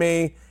loving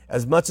me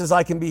as much as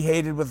I can be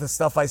hated with the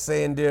stuff I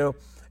say and do.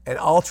 And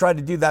I'll try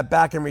to do that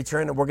back in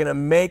return. And we're going to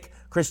make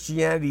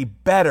Christianity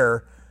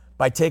better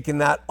by taking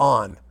that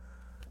on.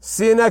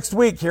 See you next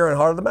week here on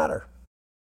Heart of the Matter.